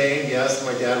recognize the name, yes,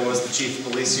 my dad was the chief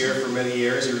of police here for many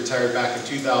years. He retired back in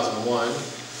 2001.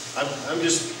 I'm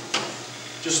just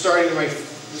starting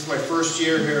this is my first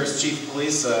year here as chief of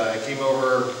police. I came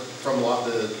over from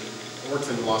worked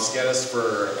in Los Gatos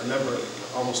for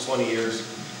almost 20 years,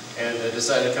 and I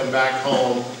decided to come back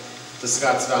home to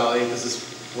Scotts Valley. This is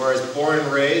where I was born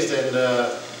and raised, and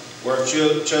where I've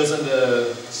chosen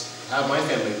to have my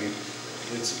family be.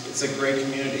 It's a great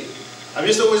community. I'm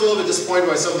just always a little bit disappointed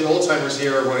by some of the old timers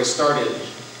here when I started,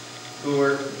 who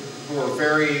were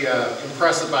very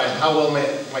impressed by how well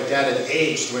my dad had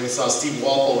aged when he saw Steve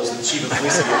Walpole as the chief of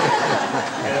police again.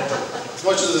 And as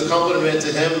much as a compliment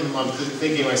to him, I'm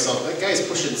thinking to myself, that guy's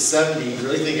pushing 70. You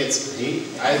really think it's me?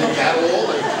 I think that old?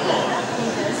 Like, come on,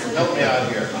 help me out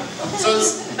here. So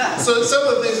some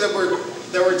of the things that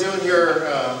we're doing here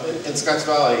in Scotts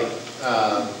Valley.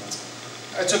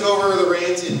 I took over the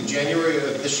reins in January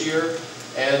of this year,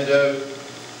 and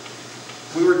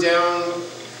we were down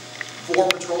 4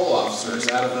 patrol officers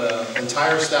out of an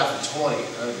entire staff of 20.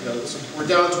 So we're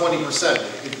down 20%.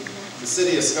 If the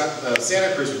city of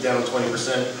Santa Cruz was down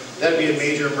 20%, that'd be a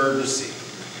major emergency,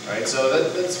 right? So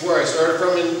that's where I started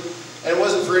from, and it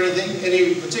wasn't for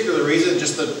any particular reason.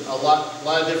 Just a lot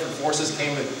of different forces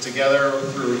came together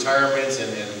through retirements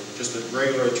and just a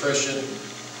regular attrition.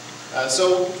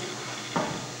 So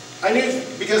I knew,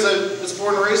 because I was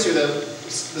born and raised here, that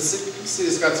the city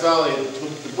of Scotts Valley,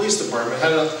 the police department,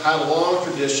 had a long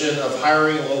tradition of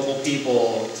hiring local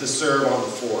people to serve on the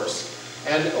force.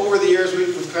 And over the years,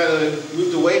 we've kind of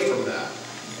moved away from that.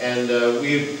 And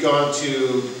we've gone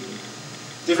to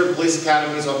different police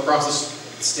academies all across the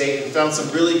state and found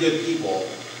some really good people.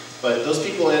 But those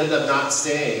people ended up not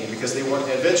staying because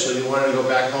eventually they wanted to go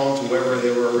back home to wherever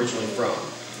they were originally from.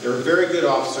 They were very good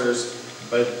officers,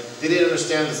 but they didn't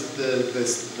understand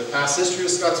the past history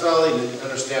of Scotts Valley, and didn't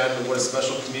understand what a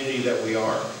special community that we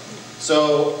are.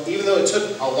 So even though it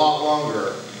took a lot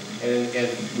longer, and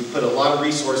we put a lot of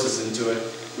resources into it,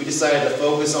 we decided to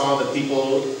focus on the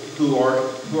people who are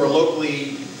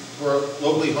locally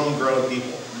homegrown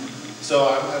people. So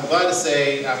I'm glad to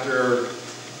say, after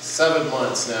 7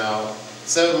 months now,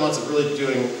 7 months of really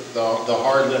doing the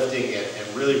hard lifting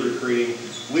and really recruiting,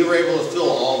 we were able to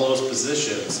fill all those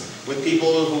positions with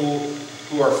people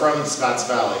who are from Scotts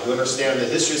Valley, who understand the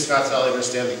history of Scotts Valley,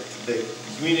 understand the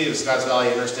community of Scotts Valley,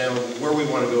 understand where we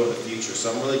want to go in the future.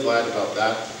 So I'm really glad about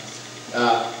that.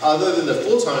 Other than the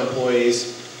full-time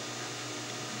employees,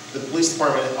 the police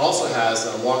department also has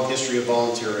a long history of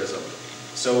volunteerism.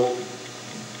 So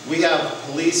we have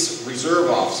police reserve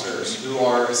officers who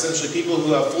are essentially people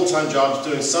who have full-time jobs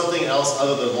doing something else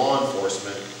other than law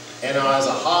enforcement, and as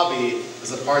a hobby,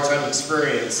 as a part-time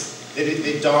experience.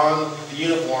 They don the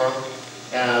uniform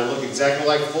and look exactly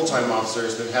like full-time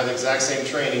officers that have the exact same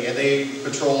training, and they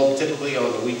patrol typically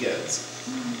on the weekends.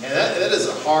 And that is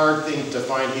a hard thing to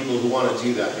find people who want to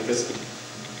do that, because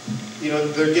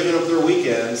they're giving up their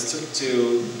weekends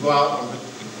to go out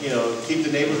and keep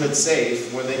the neighborhood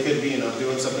safe when they could be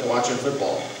doing something, watching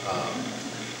football.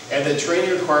 And the training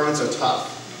requirements are tough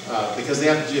because they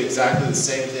have to do exactly the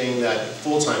same thing that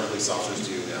full-time police officers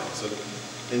do now. So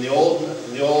in the old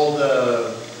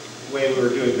way we were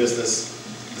doing business,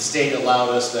 the state allowed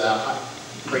us to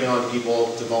bring on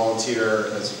people to volunteer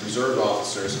as reserve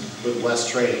officers with less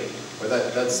training. But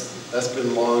that's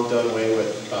been long done away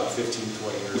with about 15,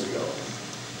 20 years ago.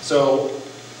 So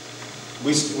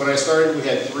when I started, we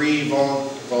had 3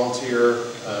 volunteer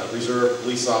reserve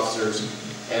police officers,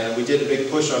 and we did a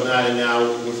big push on that, and now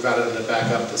we've got it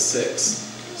back up to 6.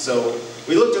 So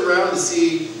we looked around to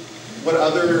see what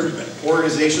other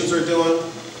organizations are doing.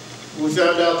 We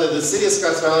found out that the city of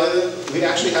Scotts Valley, we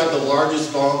actually have the largest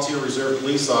volunteer reserve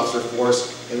police officer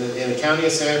force in the county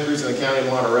of Santa Cruz and the county of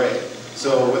Monterey.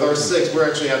 So with our 6, we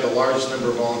actually have the largest number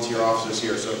of volunteer officers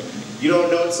here. So you don't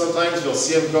know it sometimes, you'll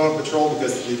see them go on patrol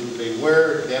because they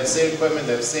have the same equipment,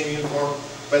 they have the same uniform.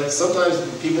 But sometimes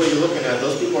the people you're looking at,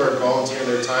 those people are volunteering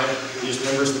their time, they're just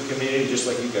members of the community just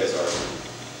like you guys are.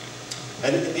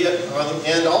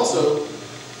 And also,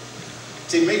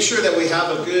 to make sure that we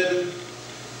have a good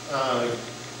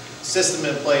system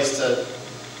in place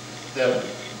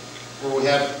where we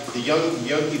have the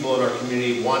young people in our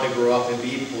community want to grow up and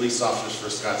be police officers for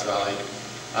Scotts Valley.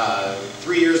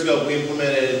 3 years ago, we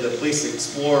implemented the Police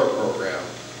Explorer program,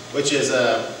 which is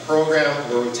a program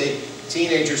where we take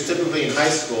teenagers, typically in high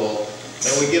school,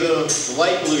 and we give them a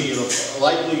light blue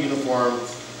uniform,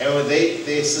 and when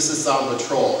they assist us on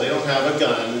patrol. They don't have a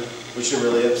gun, which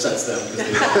really upsets them.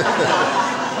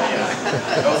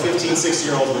 No 15,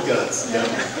 16-year-olds with guns. Yeah,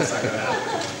 that's not going to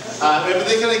happen. But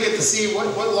they kind of get to see what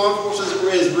law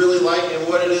enforcement is really like and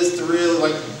what it is to really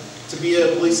like to be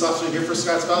a police officer here for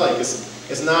Scotts Valley. Because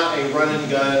it's not a run and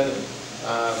gun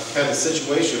kind of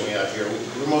situation we have here.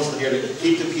 We're mostly here to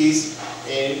keep the peace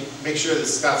and make sure that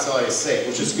Scotts Valley is safe,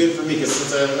 which is good for me because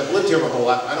since I've lived here my whole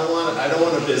life, I don't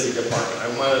want a busy department. I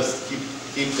want us to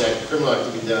keep that criminal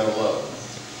activity down low.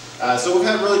 So we've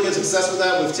had really good success with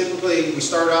that. We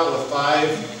started out with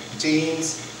 5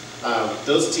 teens.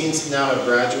 Those teens now have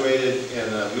graduated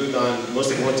and moved on.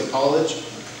 Most of them went to college.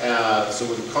 So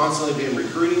we've constantly been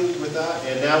recruiting with that.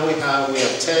 And now we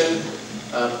have 10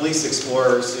 police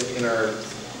explorers in our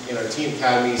teen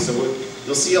academy. So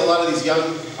you'll see a lot of these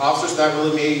young officers that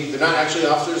they're not actually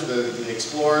officers, the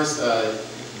explorers,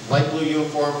 light blue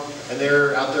uniform, and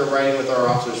they're out there riding with our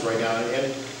officers right now.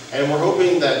 And we're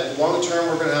hoping that long term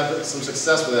we're going to have some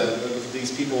success with that.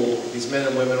 These people, these men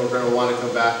and women, are going to want to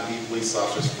come back and be police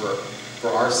officers for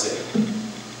our city.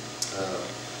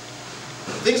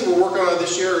 Things we're working on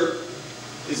this year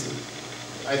is,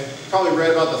 I probably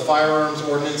read about the firearms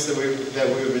ordinance that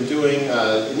we've been doing.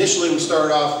 Initially we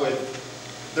started off with,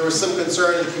 there was some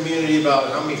concern in the community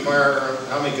about how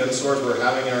many gun stores we're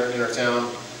having in our town.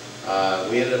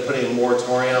 We ended up putting a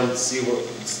moratorium to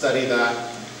study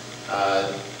that.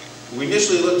 We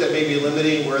initially looked at maybe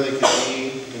limiting where they could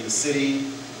be in the city.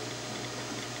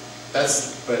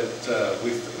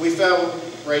 We found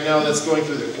right now that's going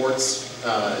through the courts.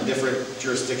 Different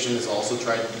jurisdictions also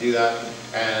tried to do that,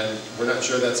 and we're not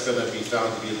sure that's going to be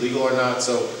found to be legal or not.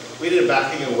 So we ended up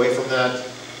backing away from that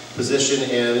position,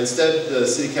 and instead the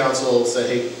city council said,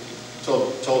 hey,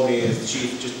 told me as the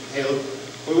chief, hey, look,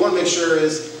 what we want to make sure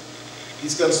is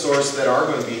these gun stores that are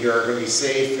going to be here are going to be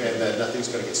safe and that nothing's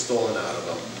going to get stolen out of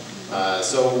them.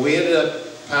 So we ended up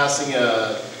passing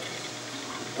a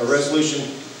resolution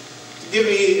to give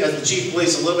me, as the chief of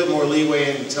police, a little bit more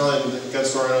leeway in telling the gun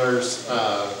store owners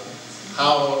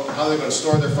how they're going to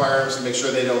store their firearms and make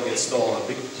sure they don't get stolen.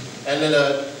 And then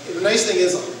the nice thing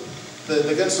is,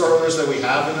 the gun store owners that we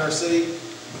have in our city,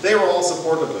 they were all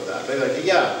supportive of that. They're like,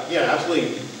 yeah,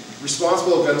 absolutely.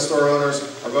 Responsible gun store owners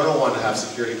are going to want to have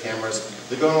security cameras.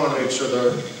 They're going to want to make sure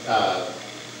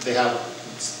they have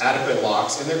adequate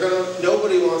locks, and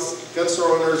nobody wants, gun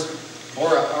store owners or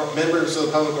members of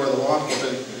the public or the law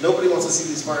enforcement, nobody wants to see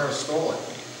these firearms stolen.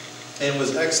 And it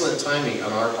was excellent timing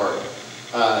on our part.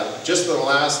 Just in the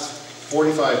last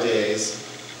 45 days,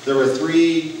 there were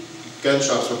 3 gun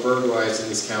shops were burglarized in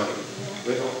this county.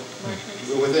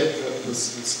 With it, let's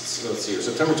see here,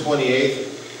 September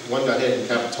 28th, one got hit in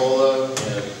Capitola,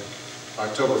 and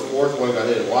October 4th, one got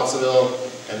hit in Watsonville,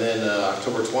 and then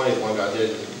October 20th, one got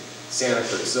hit in Santa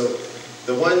Cruz. So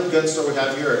the one gun store we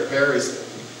have here at Perry is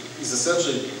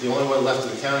essentially the only one left in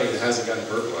the county that hasn't gotten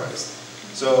burglarized.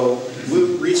 So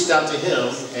we reached out to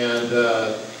him and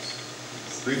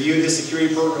reviewed his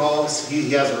security protocols.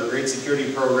 He has a great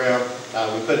security program.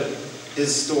 We put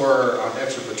his store on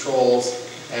extra patrols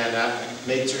and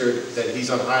made sure that he's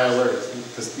on high alert,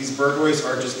 because these burglaries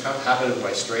aren't just happening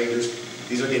by strangers.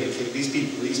 These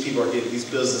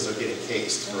businesses are getting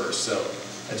cased first. So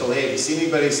I told him, hey, if you see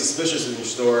anybody suspicious in your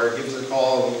store, give us a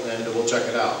call and we'll check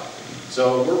it out.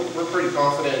 So we're pretty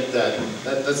confident that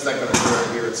that's not going to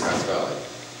occur here in Scotts Valley.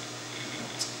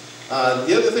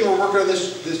 The other thing we're working on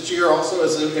this year also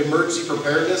is emergency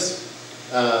preparedness.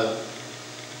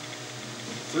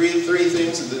 Three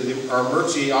things. Our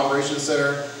emergency operations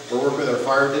center, we're working with our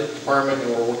fire department,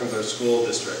 and we're working with our school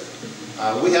district.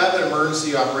 We have an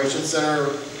emergency operations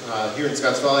center here in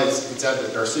Scotts Valley. It's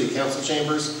at our city council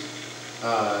chambers.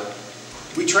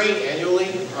 We train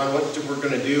annually on what we're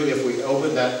going to do if we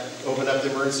open up the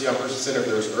emergency operations center, if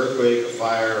there was an earthquake, a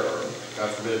fire, or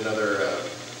God forbid another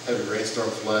heavy rainstorm,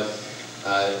 flood.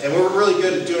 And we're really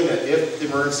good at doing that if the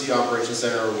emergency operations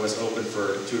center was open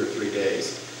for 2 or 3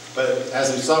 days. But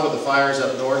as we saw with the fires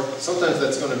up north, sometimes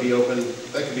that's going to be open,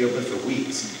 that could be open for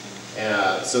weeks.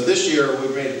 So this year we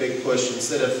made a big push.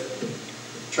 Instead of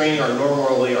training our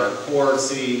core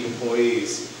city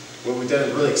employees, what we've done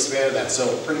is really expanded that.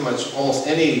 So pretty much almost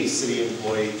any city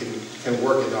employee can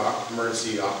work in the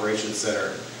emergency operations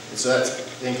center. And so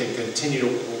they can continue to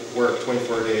work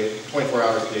 24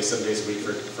 hours a day, 7 days a week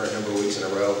for a number of weeks in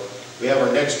a row. We have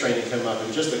our next training come up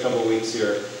in just a couple of weeks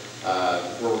here,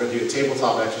 where we're going to do a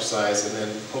tabletop exercise, and then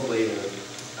hopefully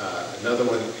another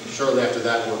one shortly after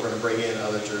that. We're going to bring in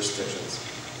other jurisdictions.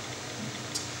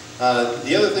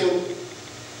 The other thing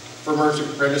for emergency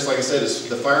preparedness, like I said, is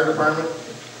the fire department.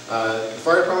 The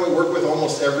fire department we work with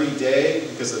almost every day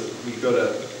because we go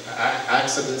to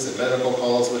accidents and medical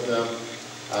calls with them.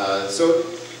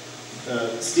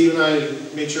 Steve and I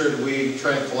make sure that we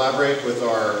try and collaborate with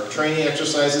our training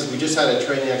exercises. We just had a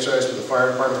training exercise for the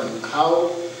fire department on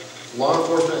how law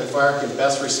enforcement and fire can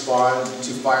best respond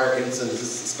to fire incidents,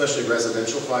 especially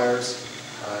residential fires.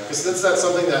 Because that's not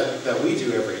something that we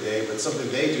do every day, but something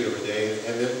they do every day.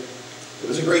 And it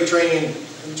was a great training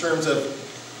in terms of,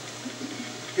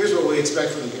 here's what we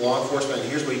expect from the law enforcement, and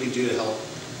here's what you can do to help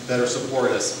better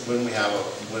support us when we have a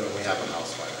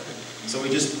house fire. So we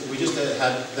just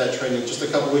had that training just a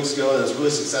couple weeks ago, and it was really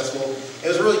successful. It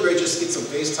was really great just to get some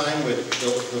face time with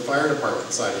the fire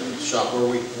department side of the shop, where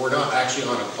we're not actually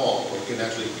on a call, where we can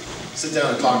actually sit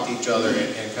down and talk to each other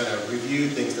and kind of review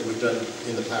things that we've done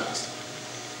in the past.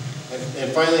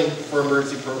 And finally, for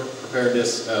emergency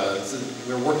preparedness,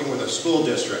 we're working with our school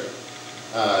district.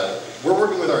 We're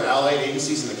working with our allied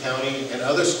agencies in the county and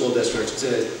other school districts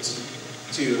to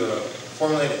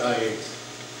formulate a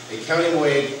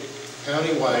countywide I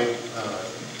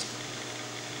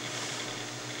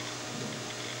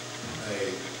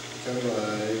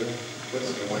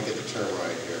want to get the term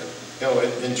right here. No,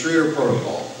 an intruder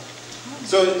protocol.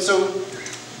 So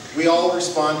we all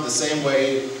respond the same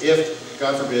way if,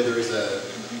 God forbid, there is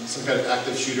some kind of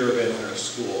active shooter event in our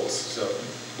schools. So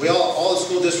all the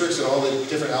school districts and all the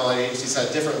different allied agencies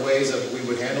had different ways that we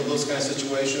would handle those kind of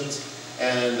situations.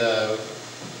 And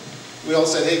we all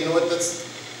said, hey, you know what,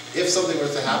 if something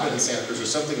was to happen in Santa Cruz or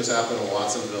something was to happen in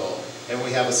Watsonville, and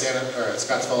we have a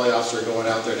Scotts Valley officer going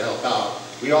out there to help out,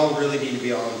 we all really need to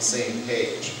be on the same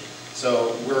page.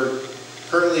 So we're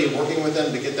currently working with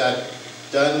them to get that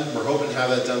done. We're hoping to have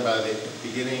that done by the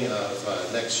beginning of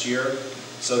next year,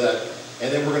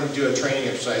 and then we're going to do a training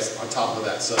exercise on top of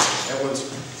that, so everyone's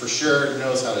for sure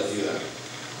knows how to do that.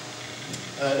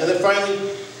 And then finally,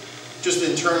 just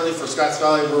internally for Scotts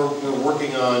Valley, we're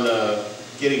working on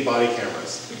getting body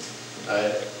cameras.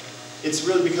 It's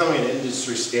really becoming an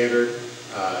industry standard.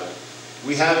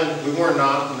 We were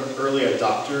not an early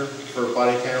adopter for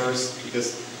body cameras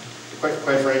because,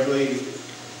 quite frankly,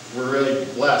 we're really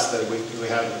blessed that we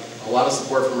have a lot of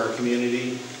support from our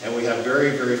community, and we have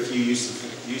very, very few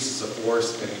uses of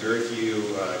force and very few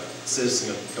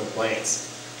citizen complaints.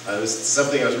 It was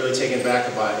something I was really taken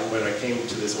back by when I came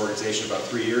to this organization about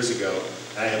 3 years ago.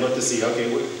 And I looked to see, okay,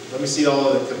 let me see all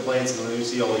of the complaints and let me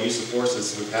see all the use of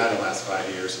forces we've had in the last 5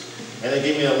 years. And they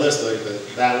gave me a list like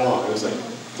that long. It was like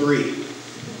 3.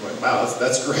 I'm like, wow,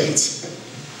 that's great.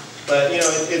 But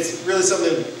it's really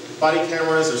something. Body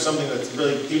cameras are something that's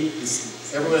really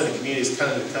everyone in the community has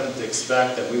kind of come to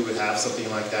expect that we would have something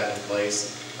like that in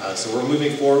place. So we're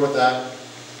moving forward with that.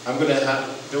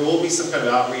 There will be some kind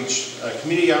of outreach,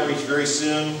 community outreach very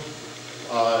soon.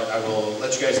 I will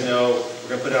let you guys know.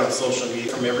 We're going to put it on social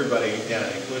media from everybody,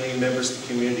 including members of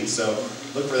the community. So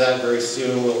look for that very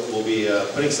soon. We'll be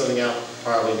putting something out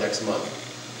probably next month.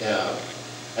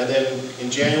 And then in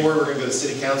January, we're going to go to the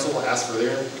City Council, ask for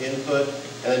their input,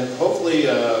 and then hopefully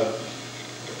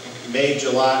May,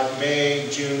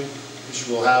 June,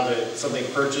 we'll have something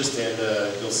purchased, and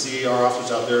you'll see our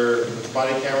officers out there with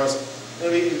body cameras.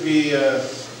 It'll be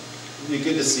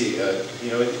good to see,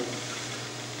 you know.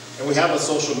 And we have a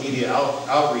social media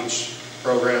outreach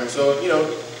program, so you know,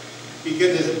 be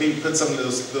good to put some of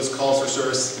those calls for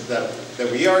service that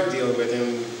we are dealing with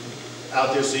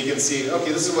out there, so you can see,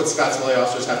 okay, this is what Scottsville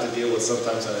officers have to deal with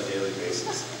sometimes on a daily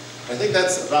basis. I think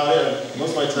that's about it.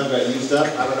 Most of my time got used up.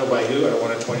 I don't know by who. I don't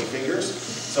want to 20 fingers,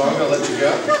 so I'm going to let you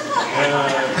go. And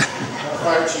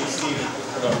Fire Chief Steve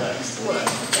will come up next.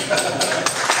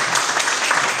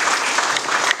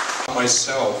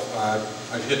 Myself,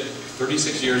 I've hit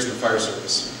 36 years in the fire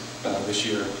service this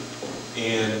year,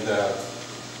 and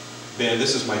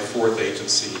this is my 4th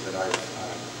agency that I've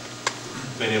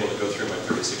been able to go through my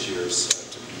 36 years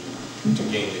to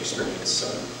gain the experience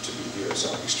to be here. So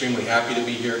I'm extremely happy to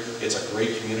be here. It's a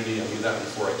great community. I knew that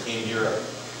before I came here.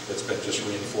 It's been just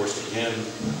reinforced again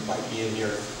by being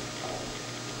here.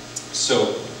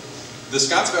 So the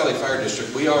Scotts Valley Fire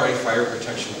District, we are a fire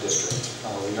protection district.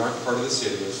 We aren't part of the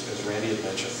city, as Randy had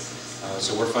mentioned.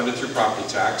 So we're funded through property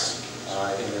tax,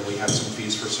 and then we have some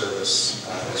fees for service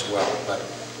as well. But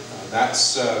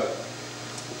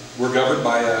we're governed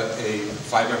by a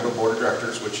 5-member board of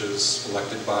directors, which is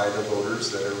elected by the voters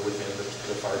that are within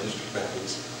the fire district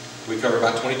boundaries. We cover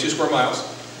about 22 square miles.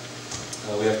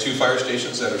 We have 2 fire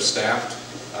stations that are staffed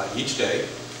each day,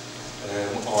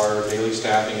 and our daily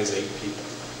staffing is 8 people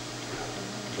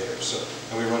there. So,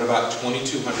 and we run about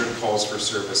 2,200 calls for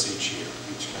service each year,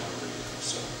 each calendar year.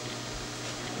 So,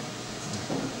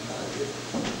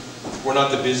 we're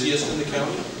not the busiest in the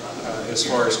county as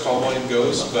far as call volume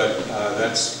goes, but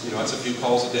that's a few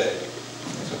calls a day.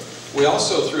 So, we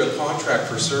also, through a contract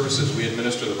for services, we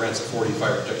administer the Brent's 40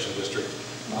 Fire Protection District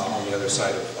on the other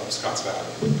side of Scotts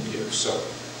Valley here. So,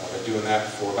 been doing that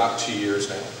for about 2 years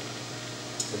now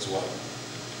as well.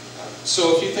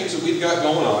 So a few things that we've got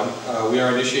going on. We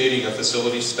are initiating a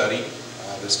facility study.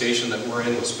 The station that we're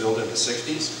in was built in the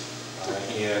 60s,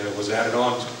 and it was added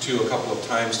on to a couple of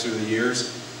times through the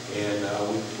years, and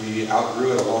we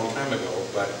outgrew it a long time ago,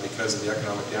 but because of the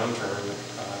economic downturn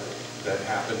that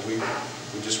happened, we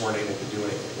just weren't able to do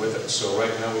anything with it. So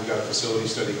right now we've got a facility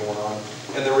study going on,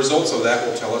 and the results of that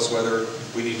will tell us whether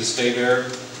we need to stay there,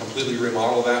 completely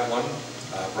remodel that one,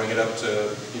 bring it up to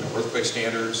earthquake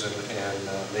standards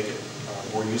and make it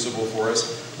more usable for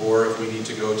us, or if we need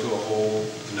to go to a whole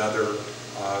another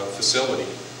facility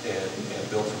and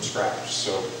build from scratch.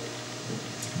 So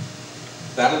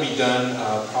that'll be done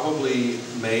probably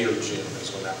May or June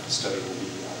is when that study will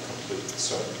be complete.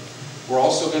 So we're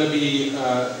also going to be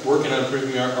working on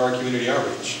improving our community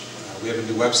outreach. We have a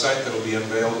new website that will be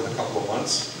unveiled in a couple of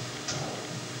months,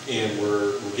 and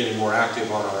we're getting more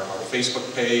active on our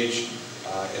Facebook page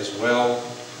as well.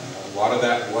 A lot of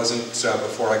that wasn't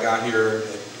before I got here.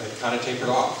 It kind of tapered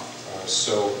off.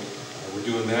 So we're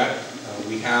doing that.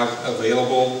 We have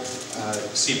available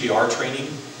CPR training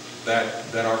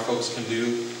that our folks can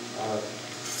do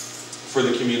for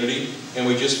the community. And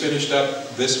we just finished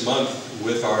up this month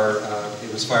with our,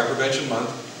 it was Fire Prevention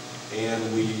Month, and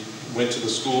we went to the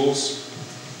schools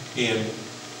and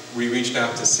we reached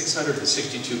out to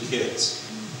 662 kids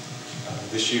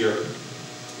this year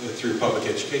through public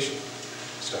education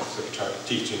stuff, that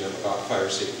teaching them about fire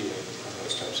safety and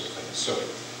those types of things. So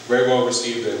very well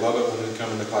received. They love it when they come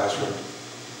in the classroom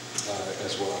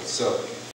as well. So